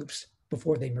groups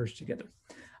before they merged together?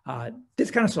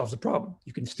 This kind of solves the problem.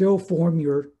 You can still form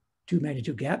your 2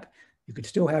 magnitude gap. You could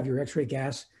still have your X-ray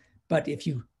gas, but if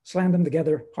you slam them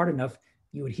together hard enough,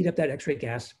 you would heat up that X-ray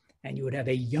gas and you would have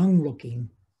a young looking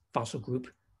fossil group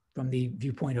from the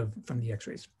viewpoint from the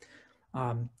X-rays.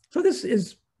 So this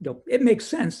is, it makes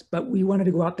sense, but we wanted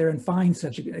to go out there and find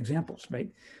such examples, right?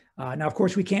 Now, of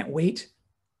course, we can't wait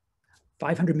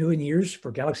 500 million years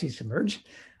for galaxies to merge,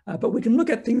 but we can look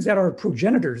at things that are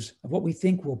progenitors of what we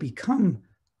think will become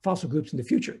fossil groups in the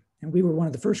future. And we were one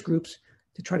of the first groups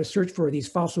to try to search for these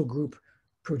fossil group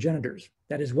progenitors.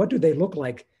 That is, what do they look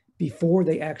like before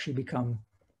they actually become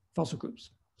fossil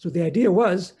groups? So the idea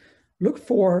was, look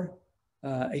for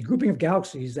a grouping of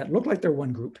galaxies that look like they're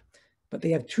one group, but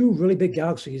they have two really big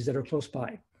galaxies that are close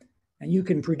by. And you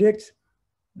can predict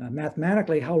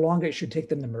mathematically how long it should take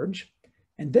them to merge.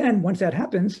 And then once that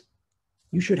happens,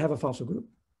 you should have a fossil group,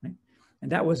 right?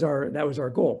 And that was our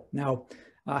goal. Now,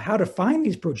 how to find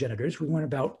these progenitors, we went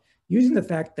about using the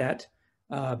fact that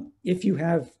if you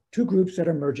have two groups that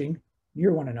are merging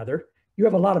near one another, you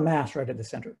have a lot of mass right at the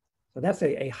center. So that's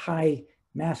a high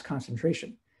mass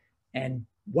concentration. And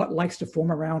what likes to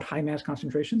form around high mass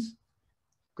concentrations?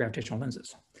 Gravitational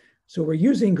lenses. So we're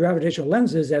using gravitational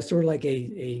lenses as sort of like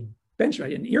a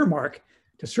benchmark, an earmark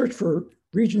to search for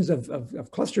regions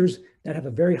of clusters that have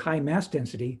a very high mass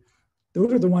density.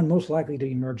 Those are the ones most likely to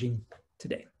be emerging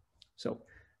today. So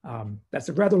that's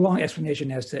a rather long explanation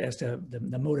as to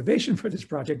the motivation for this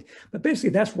project, but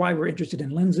basically that's why we're interested in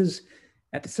lenses.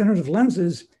 At the centers of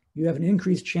lenses, you have an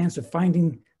increased chance of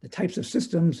finding the types of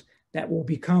systems that will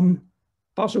become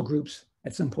fossil groups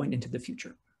at some point into the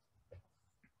future.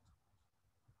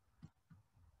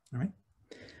 All right,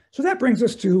 so that brings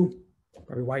us to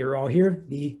probably why you're all here,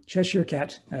 the Cheshire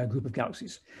Cat group of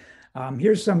galaxies.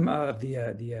 Here's some of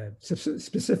the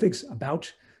specifics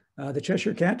about the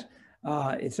Cheshire Cat.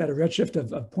 It's at a redshift of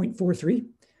 0.43.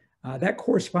 That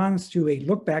corresponds to a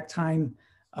look back time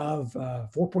of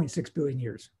 4.6 billion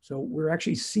years. So we're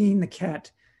actually seeing the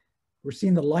cat, we're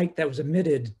seeing the light that was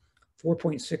emitted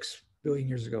 4.6 billion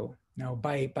years ago. Now,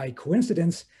 by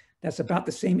coincidence, that's about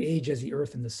the same age as the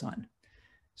Earth and the Sun.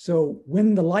 So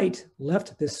when the light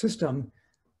left this system,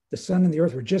 the Sun and the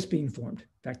Earth were just being formed.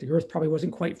 In fact, the Earth probably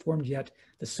wasn't quite formed yet.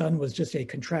 The Sun was just a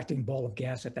contracting ball of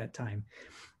gas at that time.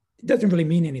 It doesn't really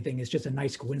mean anything. It's just a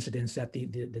nice coincidence that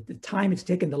the time it's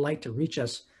taken the light to reach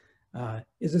us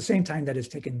is the same time that it's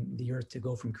taken the Earth to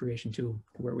go from creation to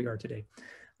where we are today.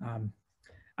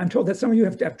 I'm told that some of you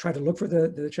have tried to look for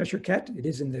the Cheshire Cat. It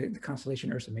is in the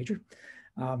constellation Ursa Major.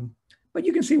 But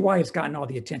you can see why it's gotten all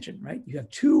the attention, right? You have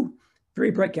two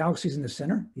very bright galaxies in the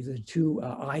center. These are the two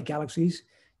eye galaxies.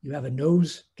 You have a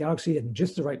nose galaxy in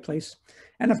just the right place.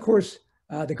 And of course,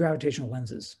 the gravitational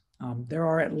lenses. There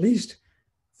are at least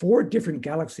 4 different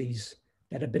galaxies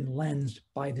that have been lensed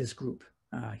by this group.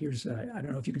 Here's, I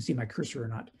don't know if you can see my cursor or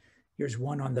not. Here's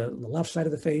one on the left side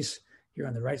of the face, here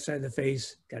on the right side of the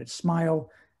face, got its smile,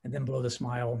 and then below the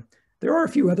smile. There are a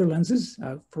few other lenses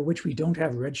for which we don't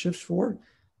have redshifts for.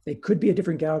 They could be a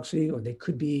different galaxy, or they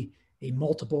could be a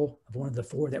multiple of one of the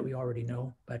 4 that we already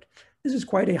know. But this is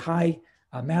quite a high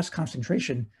mass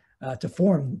concentration to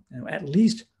form at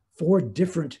least 4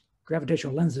 different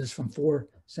gravitational lenses from 4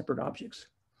 separate objects.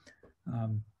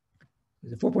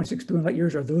 The 4.6 billion light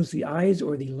years, are those the eyes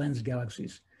or the lensed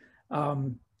galaxies?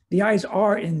 The eyes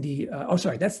are in the, oh,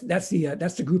 sorry, that's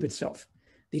the group itself.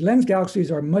 The lensed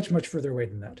galaxies are much, much further away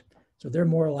than that. So they're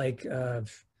more like,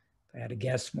 if I had to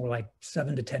guess, more like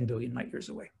 7 to 10 billion light years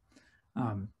away.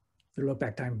 Their look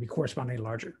back time would be correspondingly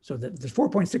larger. So the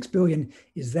 4.6 billion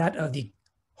is that of the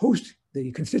host,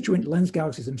 the constituent lensed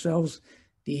galaxies themselves.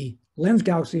 The lensed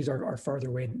galaxies are farther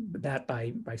away than that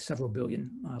by several billion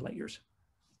light years.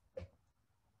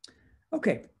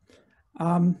 Okay.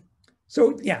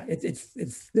 So yeah,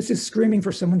 this is screaming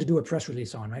for someone to do a press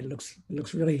release on, right? It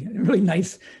looks really, really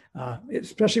nice,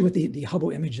 especially with the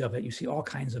Hubble image of it. You see all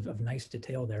kinds of nice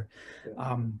detail there.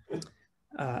 And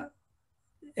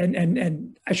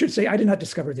I should say, I did not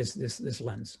discover this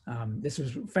lens. This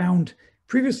was found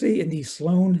previously in the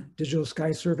Sloan Digital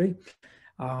Sky Survey.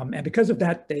 And because of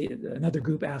that, another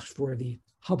group asked for the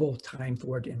Hubble time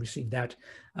for it and received that.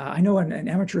 I know an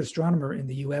amateur astronomer in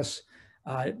the US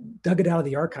dug it out of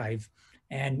the archive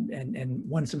and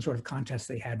won some sort of contest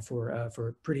they had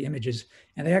for pretty images.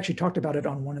 And they actually talked about it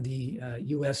on one of the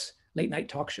US late night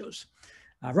talk shows.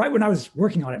 Right when I was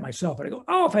working on it myself, I go,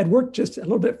 oh, if I'd worked just a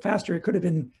little bit faster, it could have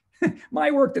been my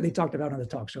work that they talked about on the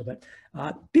talk show. But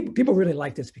people really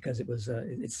like this because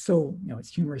it's so,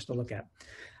 it's humorous to look at.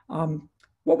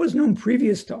 What was known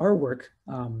previous to our work,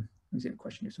 let me see the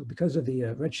question here. So because of the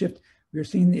redshift, we were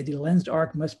seeing the lensed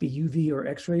arc must be UV or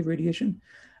X-ray radiation.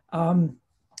 No,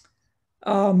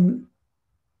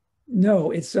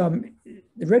 it's the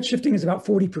redshifting is about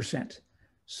 40%.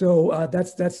 So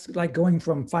that's like going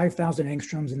from 5,000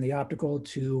 angstroms in the optical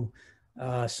to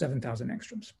 7,000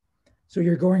 angstroms. So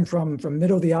you're going from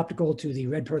middle of the optical to the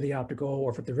red part of the optical,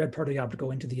 or from the red part of the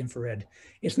optical into the infrared.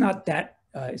 It's not that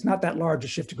large a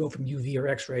shift to go from UV or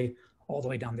X-ray all the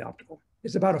way down the optical.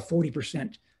 It's about a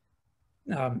 40%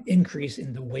 increase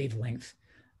in the wavelength,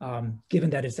 given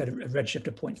that it's at a redshift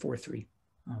of 0.43.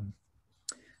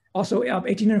 Also,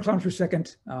 1,800 kilometers per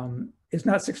second is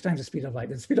not 6 times the speed of light.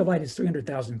 The speed of light is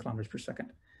 300,000 kilometers per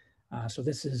second. So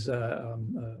this is a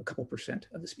couple percent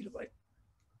of the speed of light.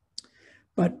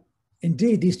 But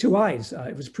indeed, these two eyes,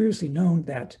 it was previously known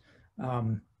that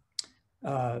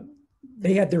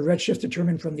they had their redshift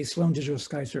determined from the Sloan Digital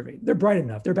Sky Survey. They're bright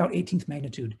enough. They're about 18th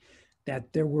magnitude,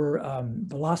 that there were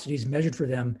velocities measured for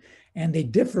them, and they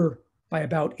differ by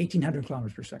about 1,800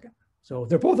 kilometers per second. So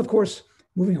they're both, of course,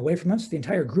 moving away from us. The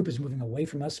entire group is moving away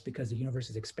from us because the universe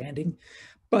is expanding.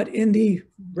 But in the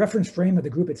reference frame of the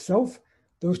group itself,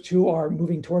 those two are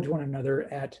moving towards one another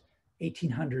at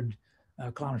 1,800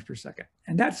 kilometers per second.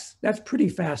 And that's pretty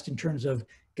fast in terms of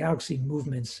galaxy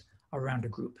movements around a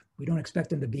group. We don't expect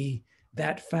them to be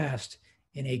that fast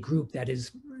in a group that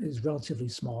is relatively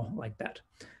small like that.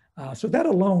 So that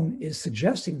alone is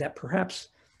suggesting that perhaps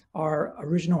our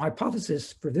original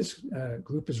hypothesis for this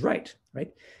group is right?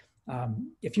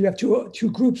 If you have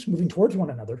two groups moving towards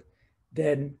one another,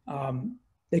 then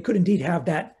they could indeed have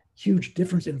that huge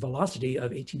difference in velocity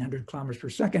of 1,800 kilometers per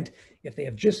second. If they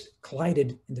have just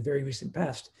collided in the very recent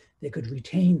past, they could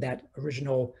retain that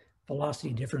original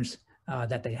velocity difference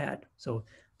that they had. So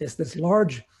this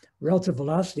large relative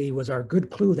velocity was our good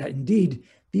clue that indeed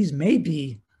these may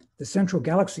be the central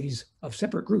galaxies of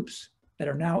separate groups that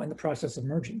are now in the process of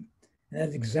merging. And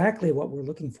that's exactly what we're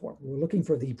looking for. We're looking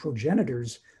for the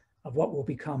progenitors of what will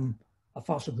become a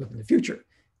fossil group in the future.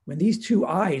 When these two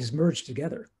eyes merge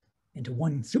together into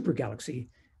one super galaxy,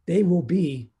 they will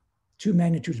be 2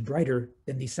 magnitudes brighter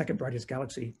than the second brightest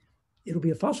galaxy. It'll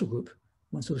be a fossil group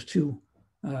once those two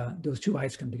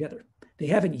eyes come together. They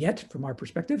haven't yet from our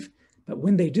perspective, but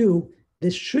when they do,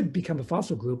 this should become a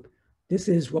fossil group. This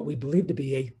is what we believe to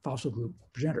be a fossil group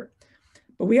progenitor.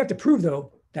 But we have to prove,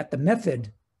 though, that the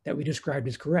method that we described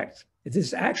is correct. Is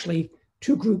this actually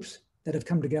 2 groups that have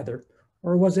come together,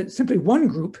 or was it simply one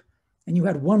group and you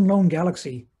had one lone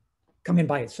galaxy come in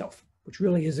by itself, which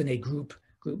really isn't a group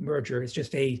merger. It's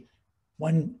just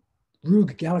one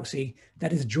rogue galaxy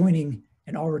that is joining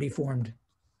an already formed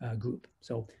group.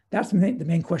 So that's the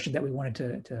main question that we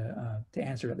wanted to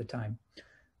answer at the time.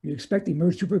 You expect the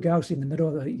merged supergalaxy in the middle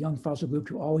of the young fossil group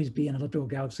to always be an elliptical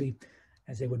galaxy,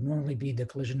 as they would normally be the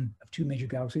collision of 2 major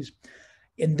galaxies.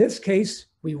 In this case,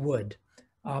 we would.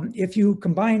 If you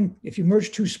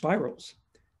merge 2 spirals,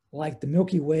 like the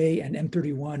Milky Way and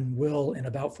M31 will in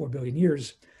about 4 billion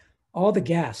years, all the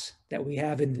gas that we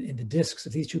have in the disks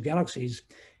of these 2 galaxies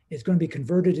is going to be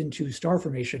converted into star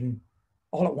formation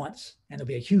all at once. And there'll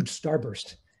be a huge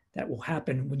starburst that will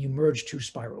happen when you merge 2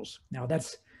 spirals. Now that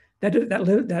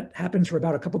happens for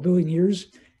about a couple billion years,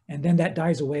 and then that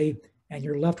dies away and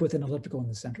you're left with an elliptical in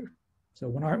the center. So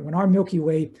when our Milky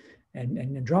Way and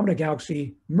Andromeda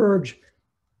galaxy merge,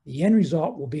 the end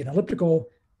result will be an elliptical,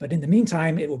 but in the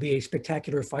meantime, it will be a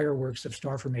spectacular fireworks of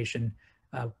star formation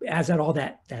as all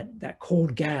that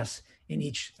cold gas in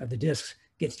each of the disks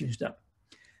gets used up.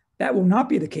 That will not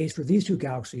be the case for these 2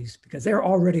 galaxies because they're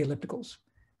already ellipticals.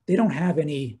 They don't have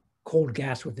any cold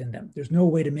gas within them. There's no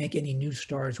way to make any new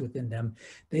stars within them.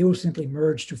 They will simply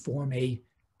merge to form a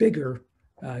bigger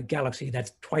galaxy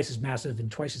that's twice as massive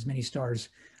and twice as many stars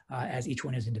as each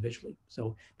one is individually.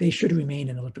 So they should remain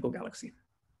an elliptical galaxy.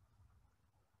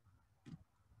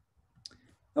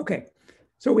 Okay,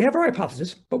 so we have our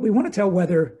hypothesis, but we want to tell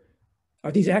whether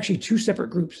are these actually 2 separate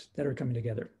groups that are coming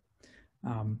together.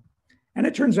 And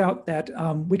it turns out that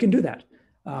we can do that.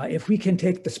 If we can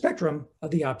take the spectrum of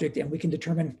the object and we can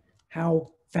determine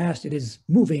how fast it is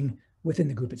moving within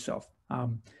the group itself.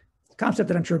 Concept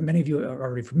that I'm sure many of you are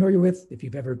already familiar with. If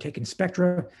you've ever taken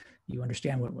spectra, you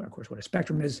understand of course what a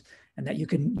spectrum is, and that you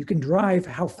can drive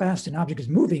how fast an object is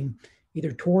moving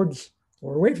either towards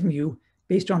or away from you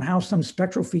based on how some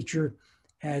spectral feature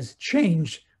has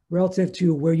changed relative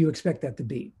to where you expect that to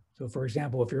be. So for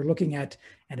example, if you're looking at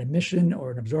an emission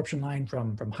or an absorption line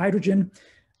from hydrogen,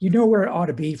 you know where it ought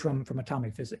to be from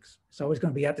atomic physics. It's always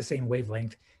going to be at the same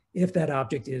wavelength if that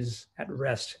object is at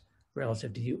rest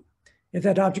relative to you. If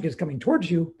that object is coming towards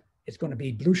you, it's going to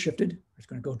be blue shifted. It's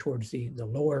going to go towards the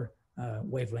lower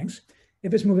wavelengths.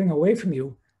 If it's moving away from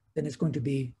you, then it's going to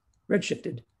be red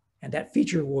shifted. And that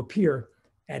feature will appear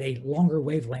at a longer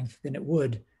wavelength than it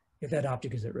would if that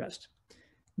object is at rest.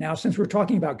 Now, since we're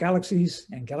talking about galaxies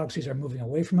and galaxies are moving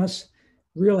away from us,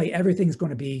 really everything's going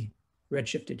to be red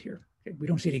shifted here. We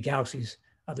don't see any galaxies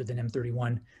other than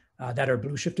M31 that are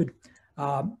blue shifted.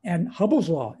 And Hubble's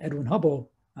law, Edwin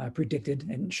Hubble predicted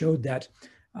and showed that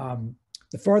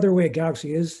the farther away a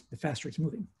galaxy is, the faster it's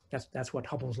moving. That's what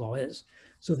Hubble's law is.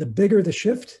 So the bigger the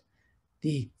shift,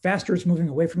 the faster it's moving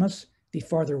away from us, the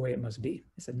farther away it must be.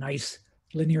 It's a nice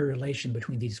linear relation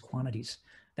between these quantities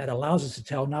that allows us to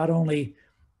tell not only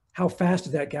how fast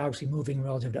is that galaxy moving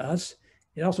relative to us,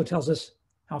 it also tells us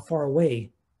how far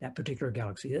away that particular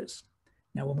galaxy is.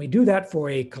 Now, when we do that for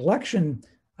a collection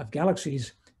of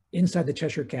galaxies inside the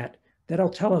Cheshire Cat, that'll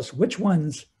tell us which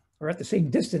ones are at the same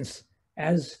distance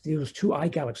as those 2 eye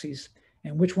galaxies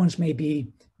and which ones may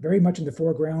be very much in the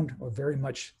foreground or very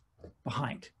much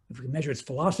behind. If we measure its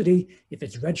velocity, if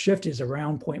its redshift is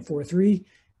around 0.43,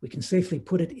 we can safely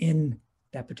put it in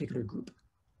that particular group.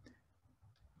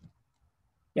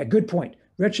 Yeah, good point.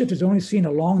 Redshift is only seen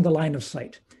along the line of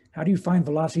sight. How do you find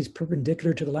velocities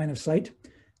perpendicular to the line of sight?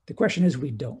 The question is,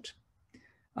 we don't.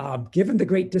 Given the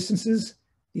great distances,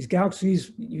 these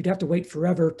galaxies, you'd have to wait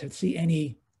forever to see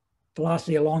any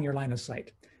velocity along your line of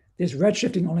sight. This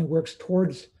redshifting only works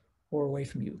towards or away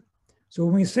from you. So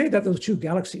when we say that those 2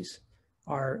 galaxies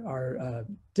are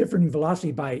different in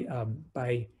velocity by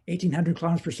 1800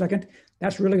 kilometers per second,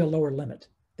 that's really a lower limit.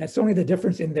 That's only the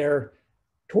difference in their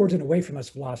towards and away from us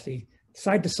velocity.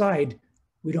 Side to side,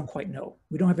 we don't quite know.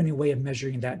 We don't have any way of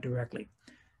measuring that directly.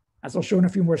 As I'll show in a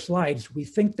few more slides, we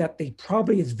think that they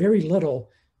probably is very little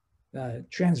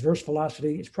transverse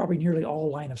velocity. It's probably nearly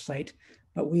all line of sight,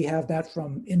 but we have that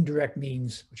from indirect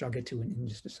means, which I'll get to in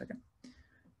just a second.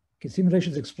 Can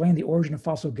simulations explain the origin of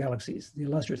fossil galaxies, the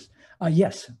illustrious?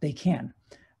 Yes, they can.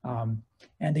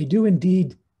 And they do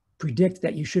indeed predict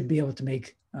that you should be able to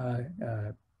make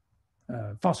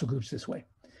fossil groups this way.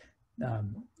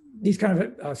 These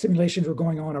kind of simulations were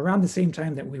going on around the same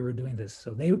time that we were doing this.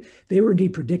 So they were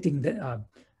indeed predicting that,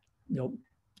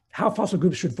 how fossil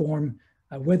groups should form,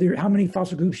 how many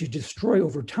fossil groups you destroy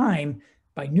over time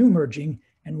by new merging,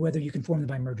 and whether you can form them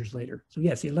by mergers later. So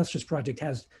yes, the Illustrious project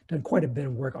has done quite a bit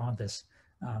of work on this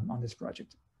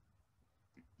project.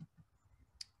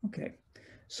 Okay,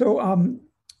 so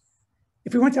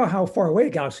if we want to tell how far away a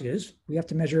galaxy is, we have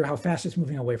to measure how fast it's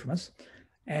moving away from us.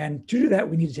 And to do that,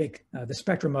 we need to take the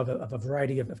spectrum of a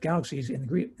variety of galaxies in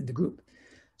the group.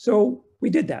 So we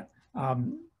did that.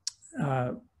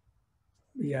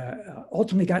 We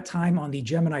ultimately got time on the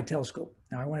Gemini telescope.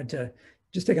 Now I wanted to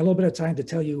just take a little bit of time to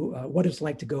tell you what it's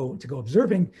like to go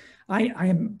observing. I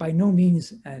am by no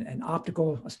means an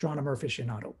optical astronomer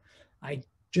aficionado. I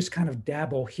just kind of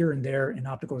dabble here and there in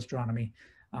optical astronomy.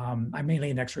 I'm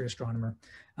mainly an X-ray astronomer,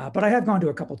 but I have gone to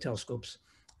a couple telescopes.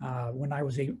 When I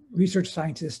was a research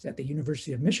scientist at the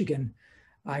University of Michigan,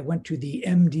 I went to the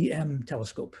MDM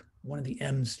telescope. One of the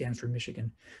M's stands for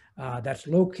Michigan. That's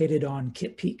located on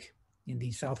Kitt Peak in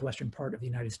the southwestern part of the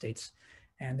United States.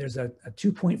 And there's a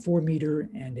 2.4 meter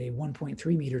and a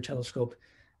 1.3 meter telescope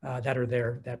that are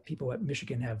there that people at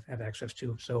Michigan have access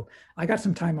to. So I got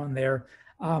some time on there.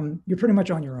 You're pretty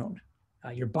much on your own.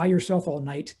 You're by yourself all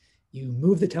night. You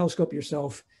move the telescope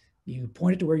yourself. You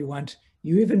point it to where you want.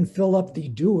 You even fill up the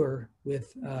dewar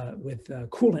with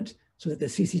coolant so that the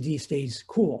CCD stays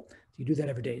cool. You do that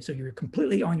every day. So you're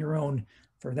completely on your own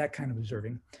for that kind of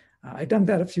observing. I've done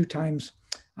that a few times.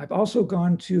 I've also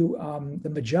gone to the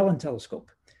Magellan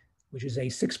telescope, which is a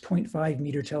 6.5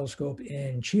 meter telescope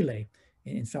in Chile,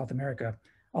 in South America,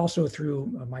 also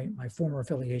through my former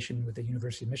affiliation with the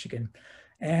University of Michigan.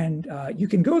 And you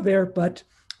can go there, but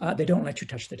they don't let you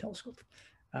touch the telescope.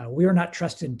 We are not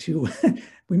trusted to,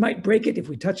 we might break it if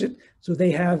we touch it. So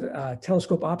they have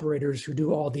telescope operators who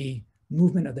do all the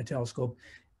movement of the telescope.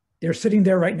 They're sitting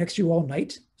there right next to you all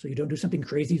night, so you don't do something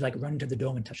crazy like run into the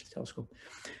dome and touch the telescope.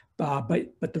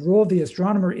 But the role of the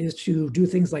astronomer is to do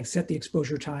things like set the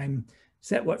exposure time,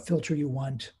 set what filter you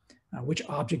want, which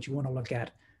object you want to look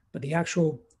at. But the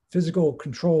actual physical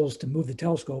controls to move the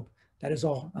telescope, that is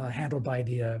all handled by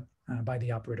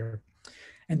the operator.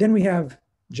 And then we have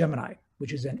Gemini,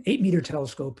 which is an 8 meter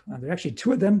telescope. There are actually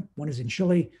two of them. One is in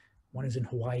Chile, one is in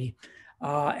Hawaii.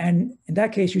 And in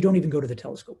that case, you don't even go to the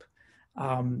telescope.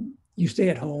 You stay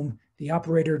at home. The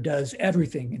operator does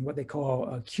everything in what they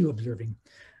call Q observing.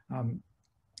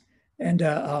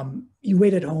 You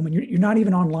wait at home, and you're not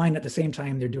even online at the same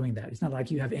time they're doing that. It's not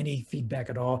like you have any feedback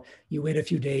at all. You wait a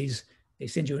few days, they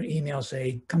send you an email,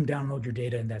 say, come download your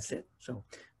data, and that's it. So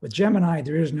with Gemini,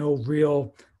 there is no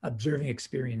real observing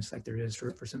experience like there is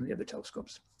for some of the other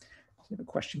telescopes. So we have a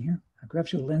question here.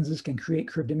 Gravitational lenses can create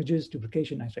curved images,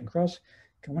 duplication, Einstein cross.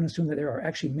 Can one assume that there are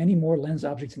actually many more lens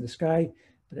objects in the sky,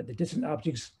 but that the distant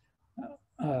object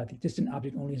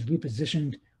only is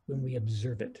repositioned when we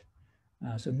observe it?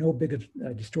 So no big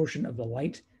distortion of the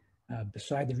light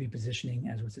beside the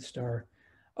repositioning as with the star.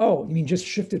 Oh, you mean just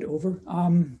shifted over?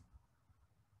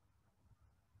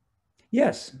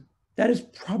 Yes, that is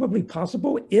probably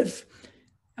possible if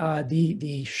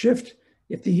the shift,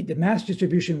 if the mass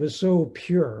distribution was so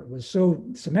pure, was so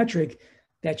symmetric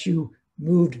that you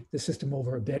moved the system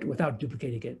over a bit without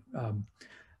duplicating it.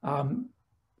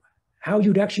 How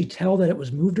you'd actually tell that it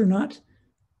was moved or not,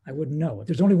 I wouldn't know. If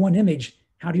there's only one image,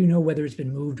 how do you know whether it's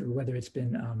been moved or whether it's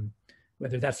been,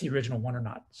 whether that's the original one or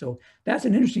not? So that's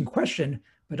an interesting question,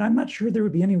 but I'm not sure there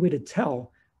would be any way to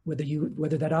tell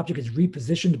whether that object is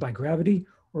repositioned by gravity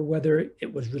or whether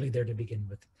it was really there to begin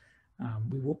with.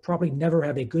 We will probably never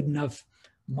have a good enough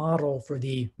model for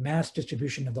the mass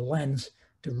distribution of the lens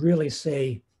to really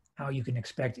say how you can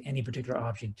expect any particular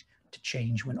object to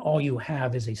change when all you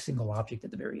have is a single object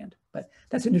at the very end. But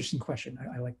that's an interesting question.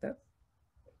 I like that.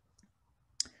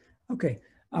 Okay,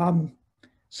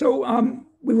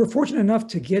 we were fortunate enough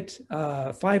to get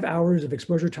 5 hours of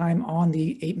exposure time on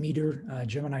the 8 meter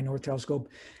Gemini North telescope.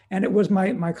 And it was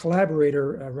my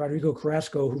collaborator, Rodrigo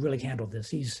Carrasco, who really handled this.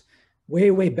 He's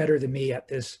way, way better than me at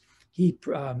this. He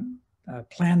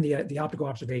planned the optical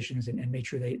observations and made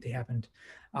sure they happened.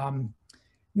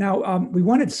 We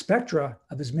wanted spectra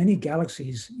of as many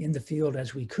galaxies in the field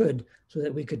as we could so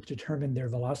that we could determine their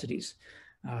velocities.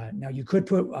 Now you could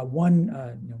put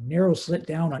one narrow slit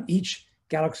down on each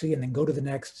galaxy and then go to the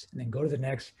next and then go to the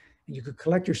next, and you could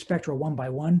collect your spectra one by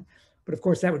one, but of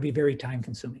course that would be very time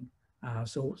consuming.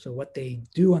 So what they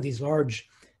do on these large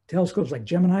telescopes like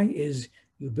Gemini is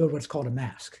you build what's called a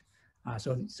mask.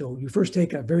 So you first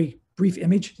take a very brief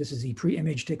image. This is the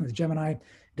pre-image taken with Gemini. It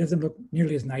doesn't look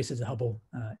nearly as nice as the Hubble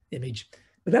image,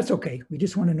 but that's okay. We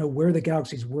just want to know where the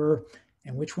galaxies were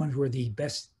and which ones were the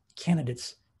best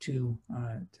candidates to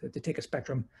take a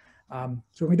spectrum.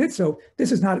 So when we did so,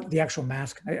 this is not the actual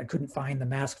mask. I couldn't find the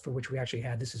mask for which we actually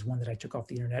had. This is one that I took off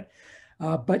the internet.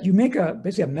 But you make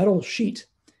basically a metal sheet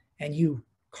and you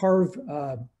carve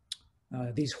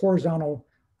these horizontal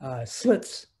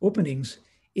slits, openings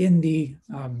in the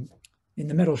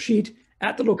metal sheet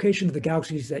at the location of the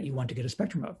galaxies that you want to get a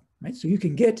spectrum of, right? So you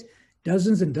can get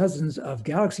dozens and dozens of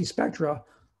galaxy spectra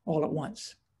all at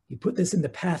once. You put this in the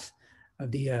path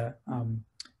of the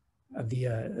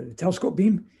telescope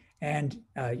beam, and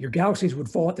your galaxies would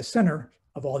fall at the center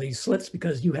of all these slits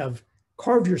because you have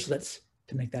carved your slits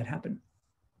to make that happen.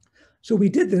 So we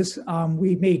did this.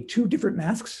 We made 2 different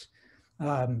masks.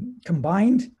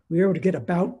 Combined, we were able to get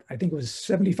about, I think it was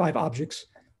 75 objects,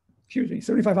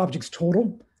 75 objects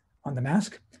total on the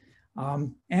mask.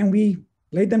 And we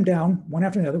laid them down one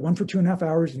after another, one for 2.5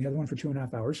 hours and the other one for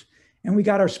 2.5 hours. And we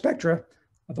got our spectra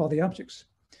of all the objects.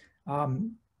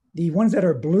 The ones that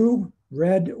are blue,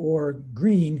 red, or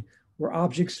green were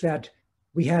objects that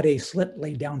we had a slit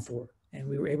laid down for, and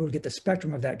we were able to get the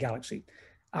spectrum of that galaxy.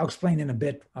 I'll explain in a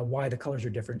bit why the colors are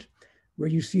different. Where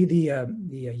you see the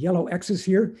yellow X's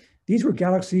here, these were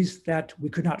galaxies that we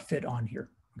could not fit on here.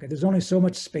 Okay, there's only so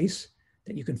much space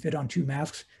that you can fit on 2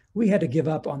 masks. We had to give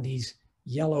up on these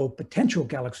yellow potential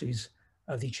galaxies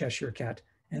of the Cheshire Cat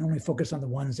and only focus on the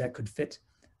ones that could fit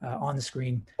on the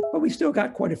screen. But we still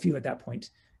got quite a few at that point.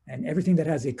 And everything that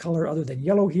has a color other than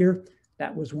yellow here,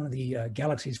 that was one of the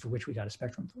galaxies for which we got a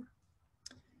spectrum for.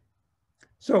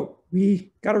 So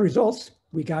we got our results.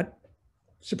 We got,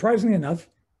 surprisingly enough,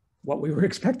 what we were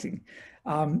expecting.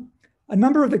 A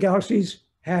number of the galaxies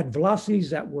had velocities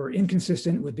that were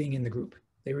inconsistent with being in the group.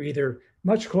 They were either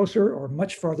much closer or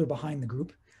much farther behind the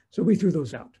group. So we threw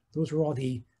those out. Those were all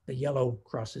the yellow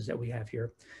crosses that we have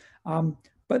here.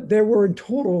 But there were in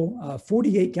total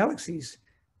 48 galaxies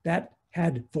that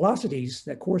had velocities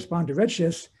that correspond to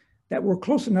redshifts that were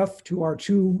close enough to our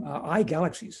 2 I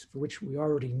galaxies, for which we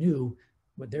already knew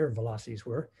what their velocities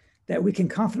were, that we can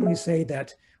confidently say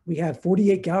that we have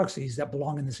 48 galaxies that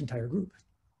belong in this entire group,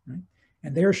 right?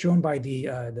 And they're shown by the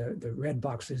red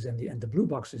boxes and the blue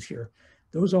boxes here.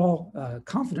 Those all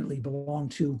confidently belong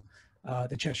to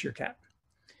the Cheshire Cat.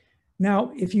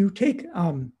 Now, if you take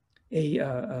a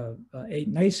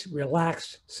nice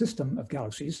relaxed system of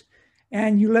galaxies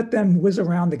and you let them whiz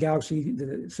around the galaxy,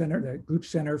 the center, the group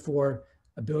center for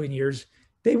 1 billion years,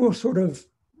 they will sort of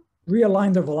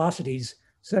realign their velocities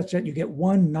such that you get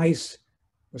one nice,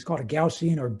 what's called a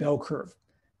Gaussian or bell curve.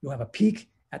 You'll have a peak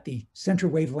at the center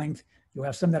wavelength. You'll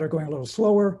have some that are going a little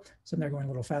slower, some that are going a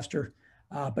little faster,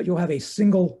 but you'll have a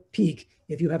single peak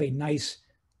if you have a nice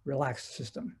relaxed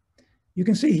system. You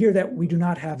can see here that we do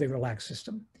not have a relaxed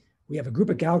system. We have a group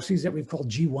of galaxies that we've called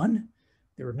G1.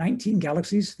 There were 19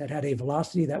 galaxies that had a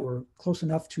velocity that were close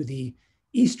enough to the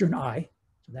eastern eye,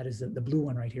 so that is the blue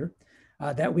one right here,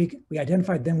 that we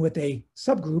identified them with a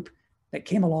subgroup that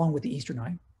came along with the eastern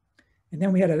eye. And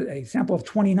then we had a sample of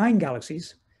 29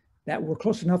 galaxies that were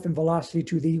close enough in velocity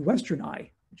to the western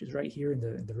eye, which is right here in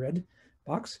the red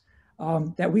box,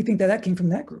 that we think that came from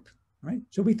that group, right?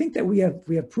 So we think that we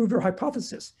have proved our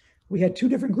hypothesis. We had 2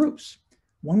 different groups.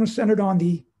 One was centered on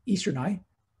the eastern eye,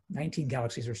 19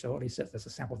 galaxies or so, at least that's a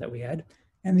sample that we had,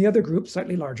 and the other group,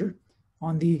 slightly larger,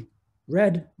 on the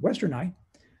red western eye,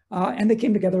 and they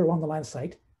came together along the line of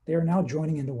sight. They are now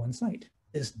joining into one site.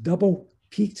 This double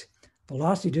peaked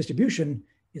velocity distribution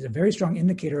is a very strong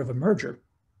indicator of a merger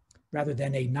rather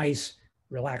than a nice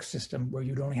relaxed system where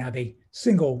you'd only have a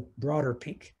single broader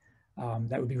peak.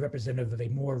 That would be representative of a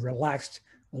more relaxed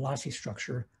velocity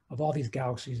structure of all these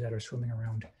galaxies that are swimming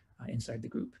around inside the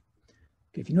group.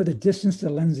 Okay, if you know the distance to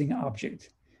the lensing object,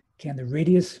 can the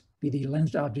radius be the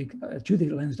lensed object to the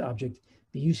lensed object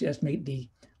be used to estimate the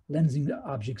lensing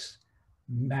object's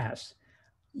mass?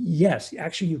 Yes,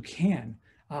 actually you can.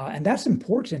 And that's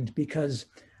important because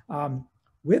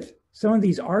with some of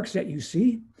these arcs that you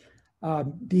see,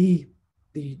 the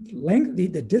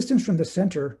distance from the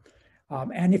center,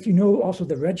 and if you know also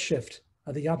the redshift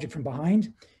of the object from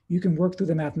behind, you can work through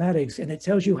the mathematics and it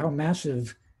tells you how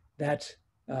massive that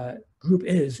group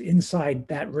is inside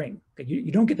that ring.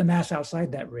 You don't get the mass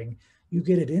outside that ring, you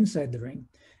get it inside the ring.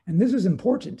 And this is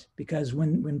important because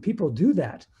when people do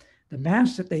that, the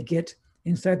mass that they get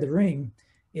inside the ring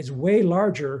is way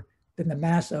larger than the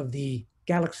mass of the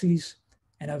galaxies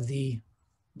and of the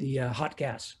hot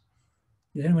gas.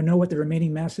 Does anyone know what the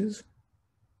remaining mass is?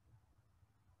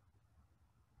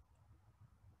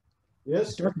 Yes.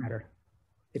 It's dark matter.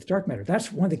 It's dark matter.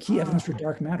 That's one of the key evidence for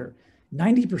dark matter.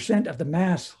 90% of the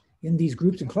mass in these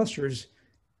groups and clusters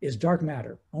is dark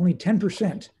matter. Only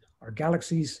 10% are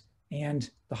galaxies and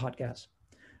the hot gas.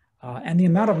 And the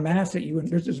amount of mass that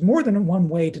there's more than one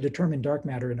way to determine dark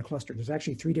matter in a cluster. There's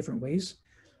actually 3 different ways,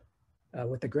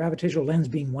 with the gravitational lens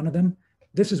being one of them.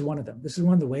 This is one of them. This is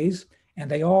one of the ways, and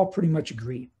they all pretty much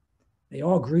agree. They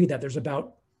all agree that there's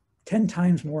about 10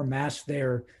 times more mass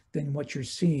there than what you're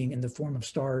seeing in the form of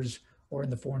stars or in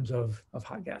the forms of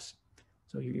hot gas.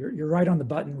 So you're right on the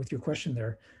button with your question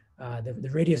there. The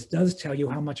radius does tell you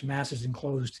how much mass is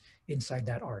enclosed inside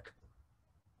that arc.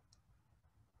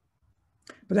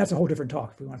 But that's a whole different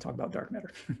talk if we want to talk about dark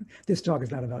matter. This talk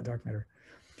is not about dark matter.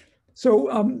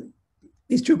 So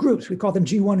these 2 groups, we call them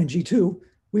G1 and G2.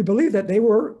 We believe that they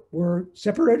were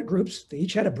separated groups. They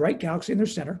each had a bright galaxy in their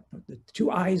center. The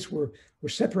 2 eyes were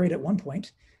separated at one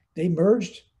point. They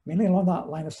merged mainly along that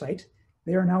line of sight.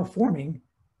 They are now forming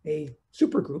a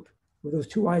supergroup where those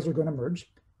 2 eyes are going to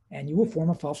merge, and you will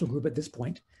form a fossil group at this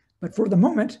point. But for the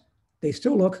moment, they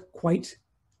still look quite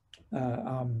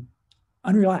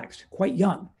unrelaxed, quite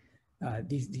young.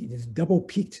 This double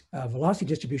peaked velocity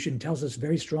distribution tells us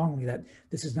very strongly that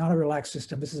this is not a relaxed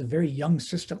system. This is a very young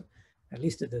system. At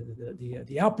least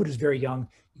the output is very young.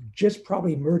 You just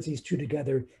probably merged these 2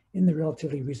 together in the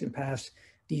relatively recent past.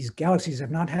 These galaxies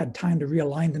have not had time to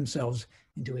realign themselves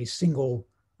into a single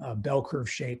bell curve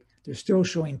shape. They're still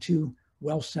showing 2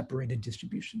 well-separated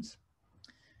distributions.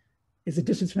 Is the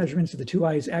distance measurements of the 2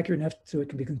 eyes accurate enough so it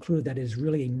can be concluded that it is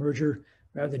really a merger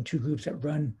rather than 2 groups that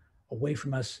run away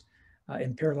from us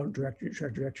in parallel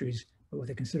trajectories, but with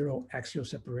a considerable axial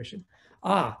separation?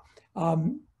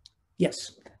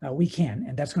 Yes, we can,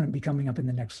 and that's going to be coming up in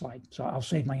the next slide. So I'll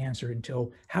save my answer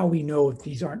until how we know if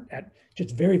these aren't at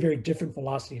just very, very different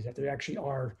velocities, that they actually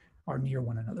are near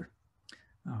one another.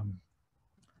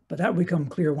 But that will become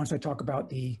clear once I talk about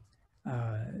the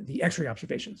X-ray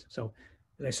observations. So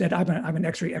as I said, I'm an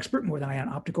X-ray expert more than I am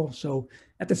optical. So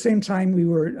at the same time we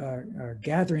were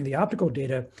gathering the optical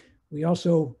data, we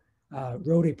also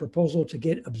wrote a proposal to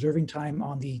get observing time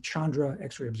on the Chandra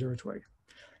X-ray Observatory.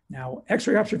 Now,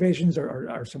 X-ray observations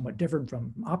are somewhat different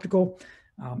from optical.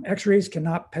 X-rays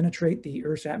cannot penetrate the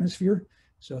Earth's atmosphere,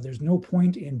 so there's no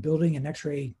point in building an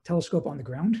X-ray telescope on the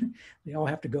ground. They all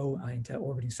have to go into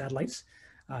orbiting satellites.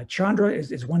 Chandra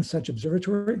is one such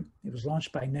observatory. It was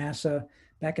launched by NASA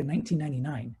back in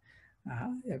 1999.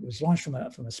 It was launched from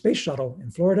a space shuttle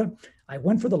in Florida. I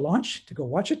went for the launch to go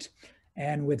watch it,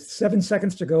 and with 7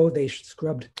 seconds to go, they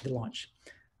scrubbed the launch,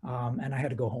 and I had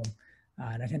to go home.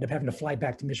 And I ended up having to fly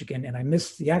back to Michigan, and I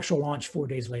missed the actual launch 4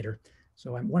 days later.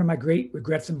 So one of my great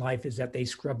regrets in life is that they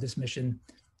scrubbed this mission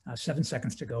 7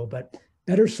 seconds to go, but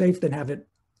better safe than have it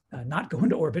not go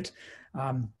into orbit.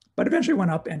 But eventually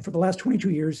went up, and for the last 22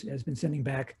 years has been sending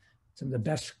back some of the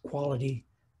best quality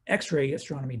X-ray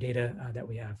astronomy data that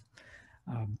we have.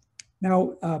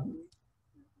 Now,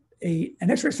 an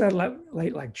X-ray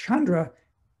satellite like Chandra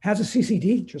has a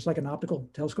CCD, just like an optical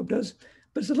telescope does,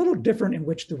 but it's a little different in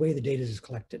which the way the data is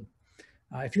collected.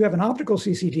 If you have an optical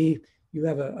CCD, you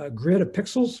have a grid of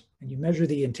pixels, and you measure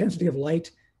the intensity of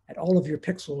light at all of your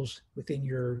pixels within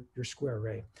your square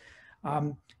array.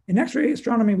 In X-ray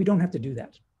astronomy, we don't have to do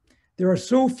that. There are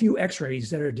so few X-rays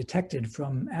that are detected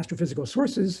from astrophysical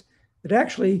sources that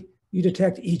actually you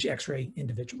detect each X-ray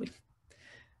individually.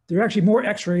 There are actually more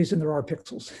X-rays than there are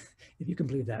pixels, if you can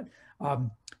believe that,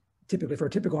 typically for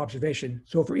a typical observation.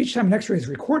 So for each time an X-ray is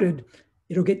recorded,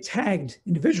 it'll get tagged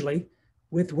individually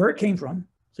with where it came from.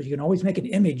 So you can always make an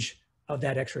image of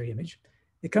that X-ray image.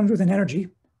 It comes with an energy,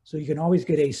 so you can always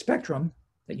get a spectrum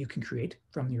that you can create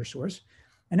from your source.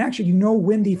 And actually, you know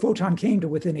when the photon came to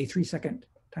within a 3-second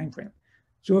time frame.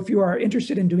 So if you are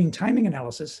interested in doing timing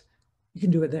analysis, you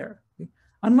can do it there.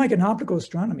 Unlike in optical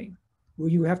astronomy, where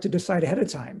you have to decide ahead of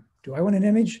time, do I want an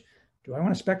image, do I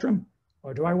want a spectrum,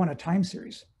 or do I want a time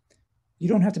series? You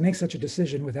don't have to make such a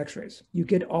decision with X-rays. You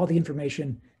get all the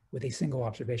information with a single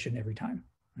observation every time.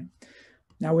 Right?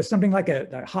 Now, with something like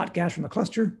a hot gas from a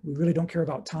cluster, we really don't care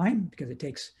about time because it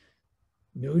takes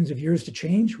millions of years to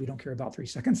change. We don't care about 3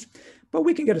 seconds, but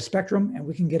we can get a spectrum and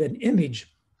we can get an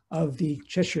image of the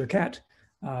Cheshire Cat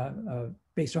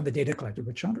based on the data collected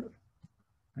with Chandra.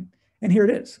 Right? And here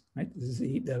it is. Right? This is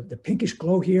the pinkish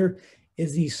glow here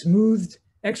is the smoothed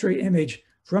X-ray image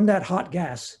from that hot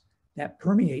gas that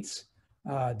permeates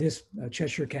this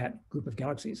Cheshire Cat group of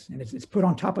galaxies. And it's put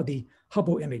on top of the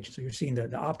Hubble image. So you're seeing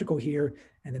the optical here,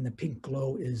 and then the pink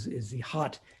glow is the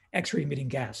hot X-ray emitting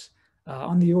gas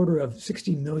on the order of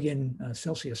 60 million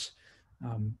Celsius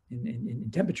in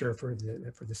temperature for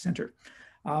the center.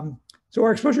 So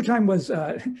our exposure time was,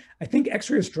 I think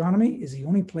X-ray astronomy is the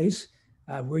only place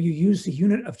where you use the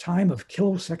unit of time of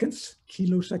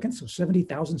kiloseconds, so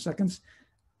 70,000 seconds.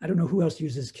 I don't know who else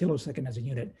uses kilosecond as a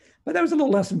unit, but that was a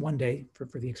little less than 1 day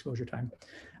for the exposure time.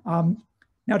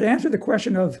 Now, to answer the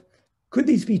question of, could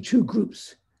these be two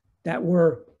groups that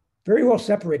were very well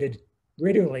separated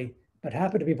radially, but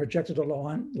happen to be projected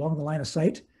along the line of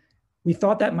sight? We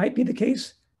thought that might be the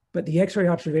case, but the X-ray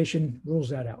observation rules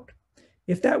that out.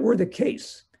 If that were the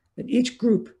case, then each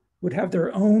group would have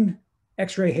their own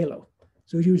X-ray halo.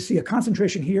 So you would see a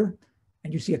concentration here,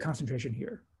 and you see a concentration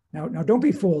here. Now don't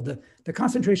be fooled. The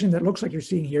concentration that looks like you're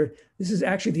seeing here, this is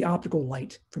actually the optical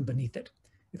light from beneath it.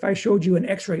 If I showed you an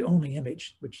X-ray only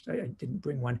image, which I didn't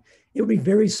bring one, it would be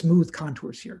very smooth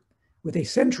contours here with a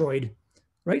centroid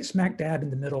right smack dab in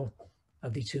the middle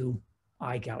of the two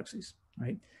eye galaxies,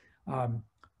 right?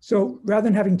 So rather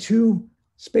than having two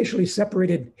spatially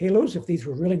separated halos, if these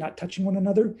were really not touching one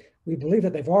another, we believe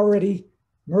that they've already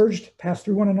merged, passed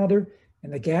through one another,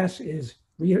 and the gas is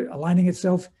realigning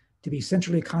itself to be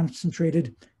centrally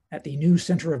concentrated at the new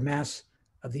center of mass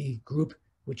of the group,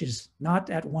 which is not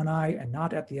at one eye and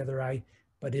not at the other eye,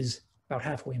 but is about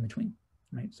halfway in between,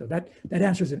 right? So that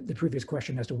answers the previous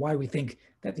question as to why we think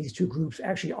that these two groups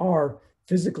actually are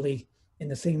physically in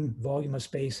the same volume of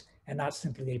space and not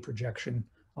simply a projection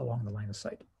along the line of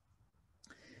sight.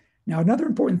 Now, another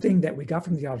important thing that we got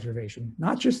from the observation,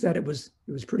 not just that it was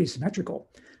pretty symmetrical,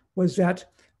 was that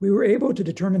we were able to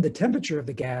determine the temperature of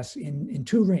the gas in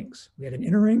two rings. We had an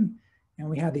inner ring and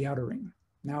we had the outer ring.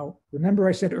 Now, remember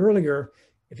I said earlier,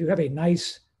 if you have a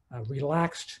nice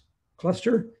relaxed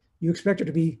cluster, you expect it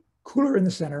to be cooler in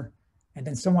the center and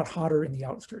then somewhat hotter in the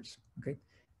outskirts, okay?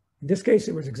 In this case,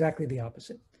 it was exactly the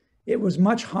opposite. It was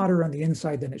much hotter on the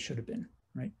inside than it should have been,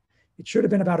 right? It should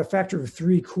have been about a factor of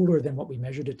 3 cooler than what we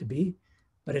measured it to be,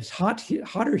 but it's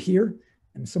hotter here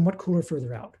and somewhat cooler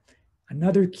further out.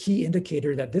 Another key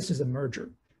indicator that this is a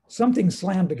merger. Something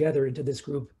slammed together into this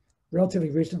group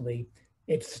relatively recently.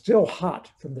 It's still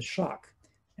hot from the shock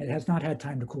and it has not had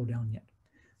time to cool down yet.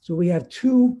 So we have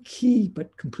two key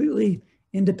but completely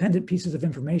independent pieces of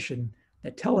information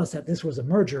that tell us that this was a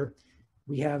merger.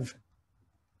 We have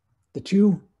the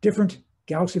two different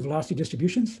galaxy velocity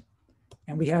distributions,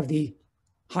 and we have the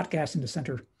hot gas in the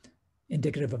center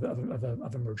indicative of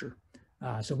a merger.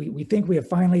 So we think we have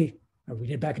finally, or we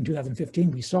did back in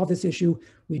 2015, we saw this issue.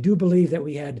 We do believe that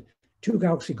we had two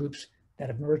galaxy groups that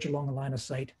have merged along the line of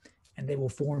sight, and they will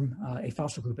form a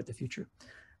fossil group at the future.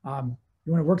 You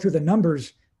want to work through the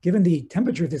numbers. Given the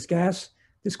temperature of this gas,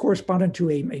 this corresponded to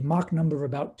a Mach number of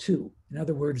about 2. In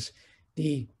other words,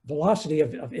 the velocity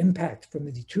of impact from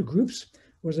the two groups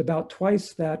was about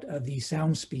twice that of the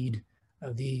sound speed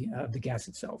of the gas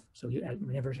itself. So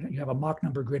whenever you have a Mach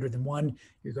number greater than 1,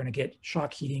 you're going to get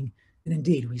shock heating. And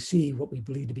indeed, we see what we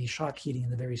believe to be shock heating in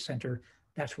the very center.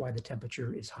 That's why the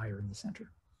temperature is higher in the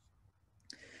center.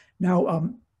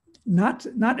 Now, not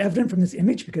evident from this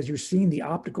image because you're seeing the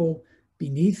optical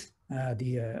beneath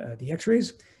the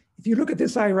X-rays. If you look at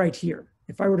this eye right here,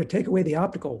 if I were to take away the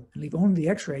optical and leave only the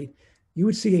X-ray, you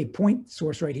would see a point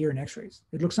source right here in X-rays.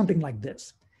 It looks something like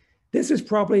this. This is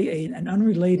probably an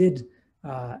unrelated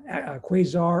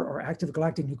quasar or active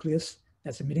galactic nucleus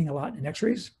that's emitting a lot in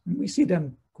X-rays. And we see them,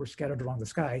 of course, scattered along the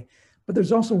sky, but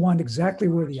there's also one exactly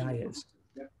where the eye is.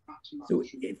 So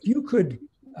if you could,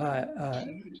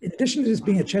 in addition to this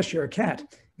being a Cheshire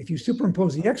cat, if you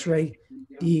superimpose the X-ray,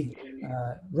 the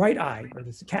right eye, or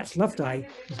the cat's left eye,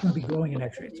 is going to be glowing in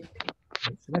X-rays.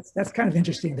 So that's kind of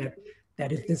interesting that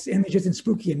if this image isn't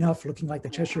spooky enough, looking like the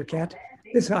Cheshire cat,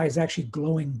 this eye is actually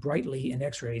glowing brightly in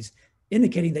X-rays,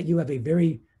 indicating that you have a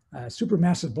very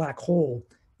supermassive black hole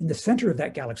in the center of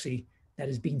that galaxy that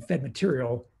is being fed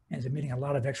material and is emitting a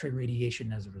lot of X-ray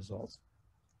radiation as a result.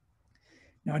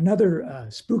 Now, another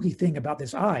spooky thing about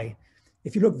this eye,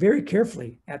 if you look very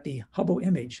carefully at the Hubble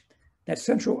image,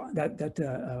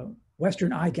 that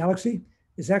Western eye galaxy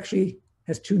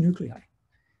has 2 nuclei.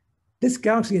 This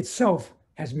galaxy itself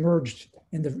has merged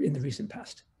in the recent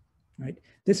past, right?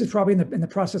 This is probably in the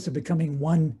process of becoming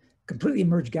one completely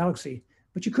merged galaxy,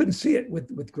 but you couldn't see it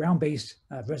with ground-based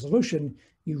resolution.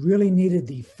 You really needed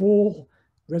the full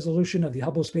resolution of the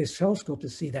Hubble Space Telescope to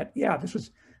see that, yeah, this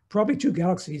was probably 2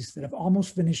 galaxies that have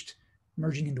almost finished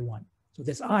merging into one. So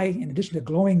this eye, in addition to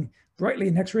glowing brightly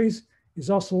in X-rays, is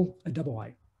also a double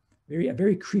eye. A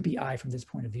very creepy eye from this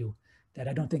point of view that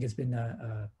I don't think has been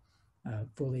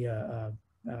fully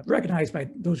recognized by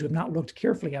those who have not looked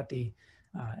carefully at the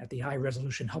high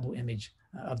resolution Hubble image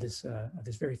of this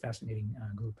very fascinating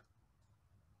group.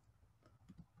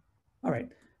 All right,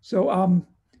 so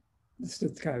this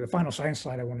is kind of the final science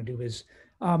slide I want to do is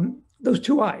those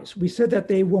two eyes, we said that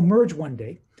they will merge one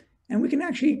day, and we can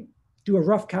actually do a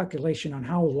rough calculation on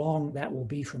how long that will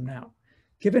be from now.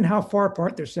 Given how far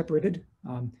apart they're separated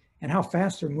and how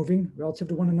fast they're moving relative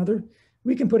to one another,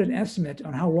 we can put an estimate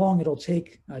on how long it'll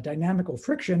take dynamical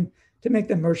friction to make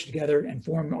them merge together and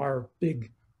form our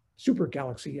big super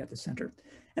galaxy at the center.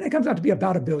 And it comes out to be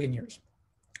about 1 billion years.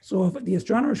 So if the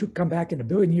astronomers who come back in 1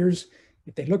 billion years,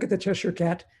 if they look at the Cheshire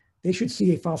Cat, they should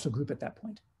see a fossil group at that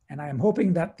point. And I am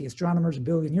hoping that the astronomers 1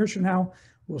 billion years from now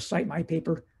will cite my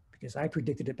paper, because I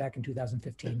predicted it back in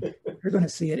 2015. You're going to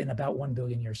see it in about 1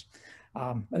 billion years.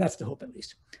 But that's the hope, at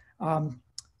least.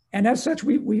 And as such,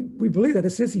 we believe that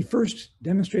this is the first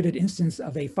demonstrated instance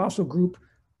of a fossil group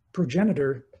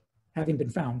progenitor having been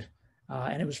found.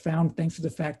 And it was found thanks to the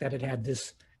fact that it had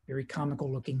this very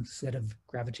comical looking set of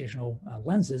gravitational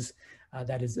lenses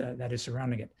that is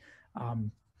surrounding it.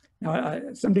 Now,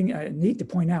 something neat to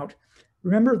point out,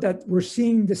 remember that we're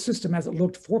seeing the system as it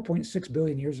looked 4.6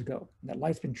 billion years ago, and that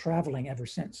life's been traveling ever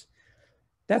since.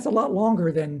 That's a lot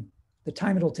longer than the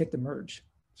time it'll take to merge.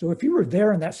 So if you were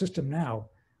there in that system now,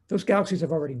 those galaxies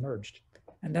have already merged,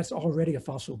 and that's already a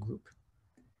fossil group.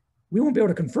 We won't be able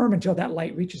to confirm until that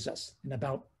light reaches us in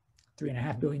about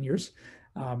 3.5 billion years.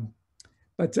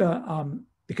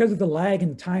 Because of the lag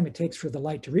in time it takes for the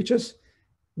light to reach us,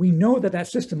 we know that that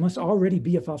system must already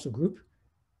be a fossil group,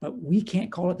 but we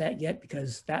can't call it that yet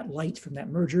because that light from that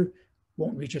merger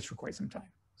won't reach us for quite some time.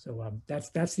 So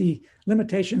that's the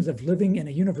limitations of living in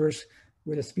a universe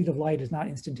where the speed of light is not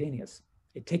instantaneous.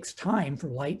 It takes time for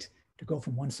light to go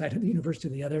from one side of the universe to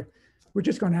the other. We're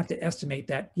just going to have to estimate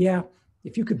that, yeah,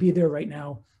 if you could be there right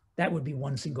now, that would be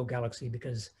one single galaxy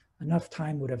because enough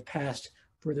time would have passed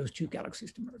for those two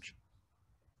galaxies to merge.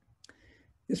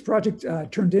 This project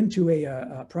turned into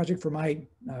a project for my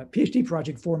PhD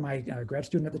project for my grad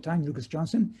student at the time, Lucas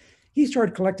Johnson. He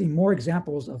started collecting more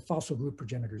examples of fossil group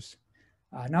progenitors.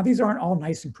 Now, these aren't all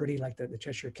nice and pretty like the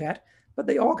Cheshire Cat, but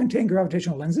they all contain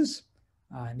gravitational lenses.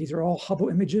 And these are all Hubble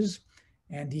images.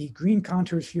 And the green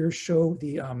contours here show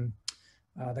the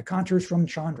contours from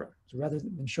Chandra. So rather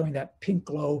than showing that pink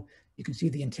glow, you can see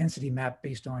the intensity map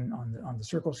based on the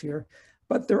circles here.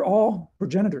 But they're all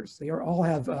progenitors. They all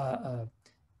have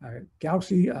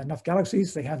enough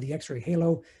galaxies. They have the X-ray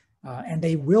halo, and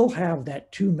they will have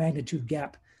that 2 magnitude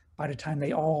gap by the time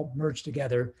they all merge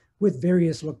together with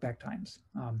various look-back times.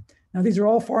 Now, these are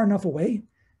all far enough away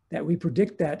that we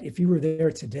predict that if you were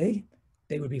there today,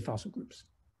 they would be fossil groups.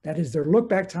 That is, their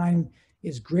look-back time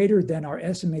is greater than our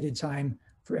estimated time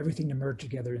for everything to merge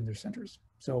together in their centers.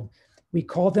 So we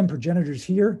call them progenitors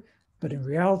here, but in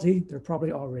reality, they're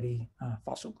probably already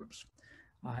fossil groups.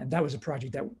 And that was a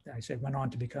project that I said went on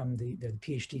to become the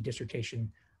PhD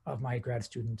dissertation of my grad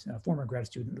student, former grad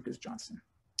student, Lucas Johnson.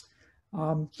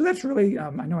 So that's really, I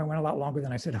know I went a lot longer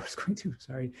than I said I was going to,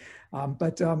 sorry.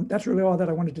 But that's really all that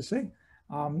I wanted to say.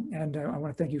 And I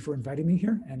want to thank you for inviting me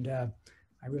here. And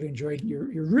I really enjoyed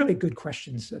your really good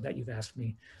questions that you've asked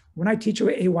me. When I teach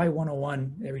AY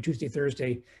 101 every Tuesday,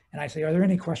 Thursday, and I say, are there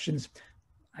any questions?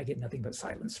 I get nothing but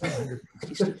silence from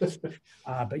 160 students.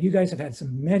 But you guys have had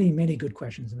some many good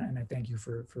questions, and I thank you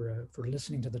for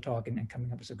listening to the talk and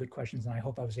coming up with some good questions. And I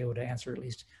hope I was able to answer at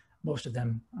least most of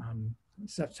them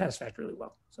satisfactorily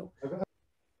well. So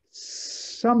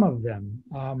some of them,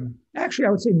 actually, I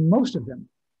would say most of them,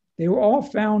 they were all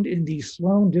found in the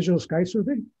Sloan Digital Sky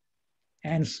Survey,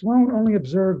 and Sloan only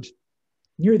observed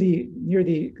near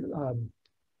the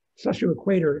celestial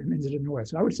equator and into the north.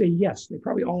 So I would say yes, they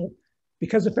probably all.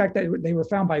 Because the fact that they were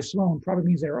found by Sloan probably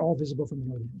means they are all visible from the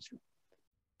northern hemisphere.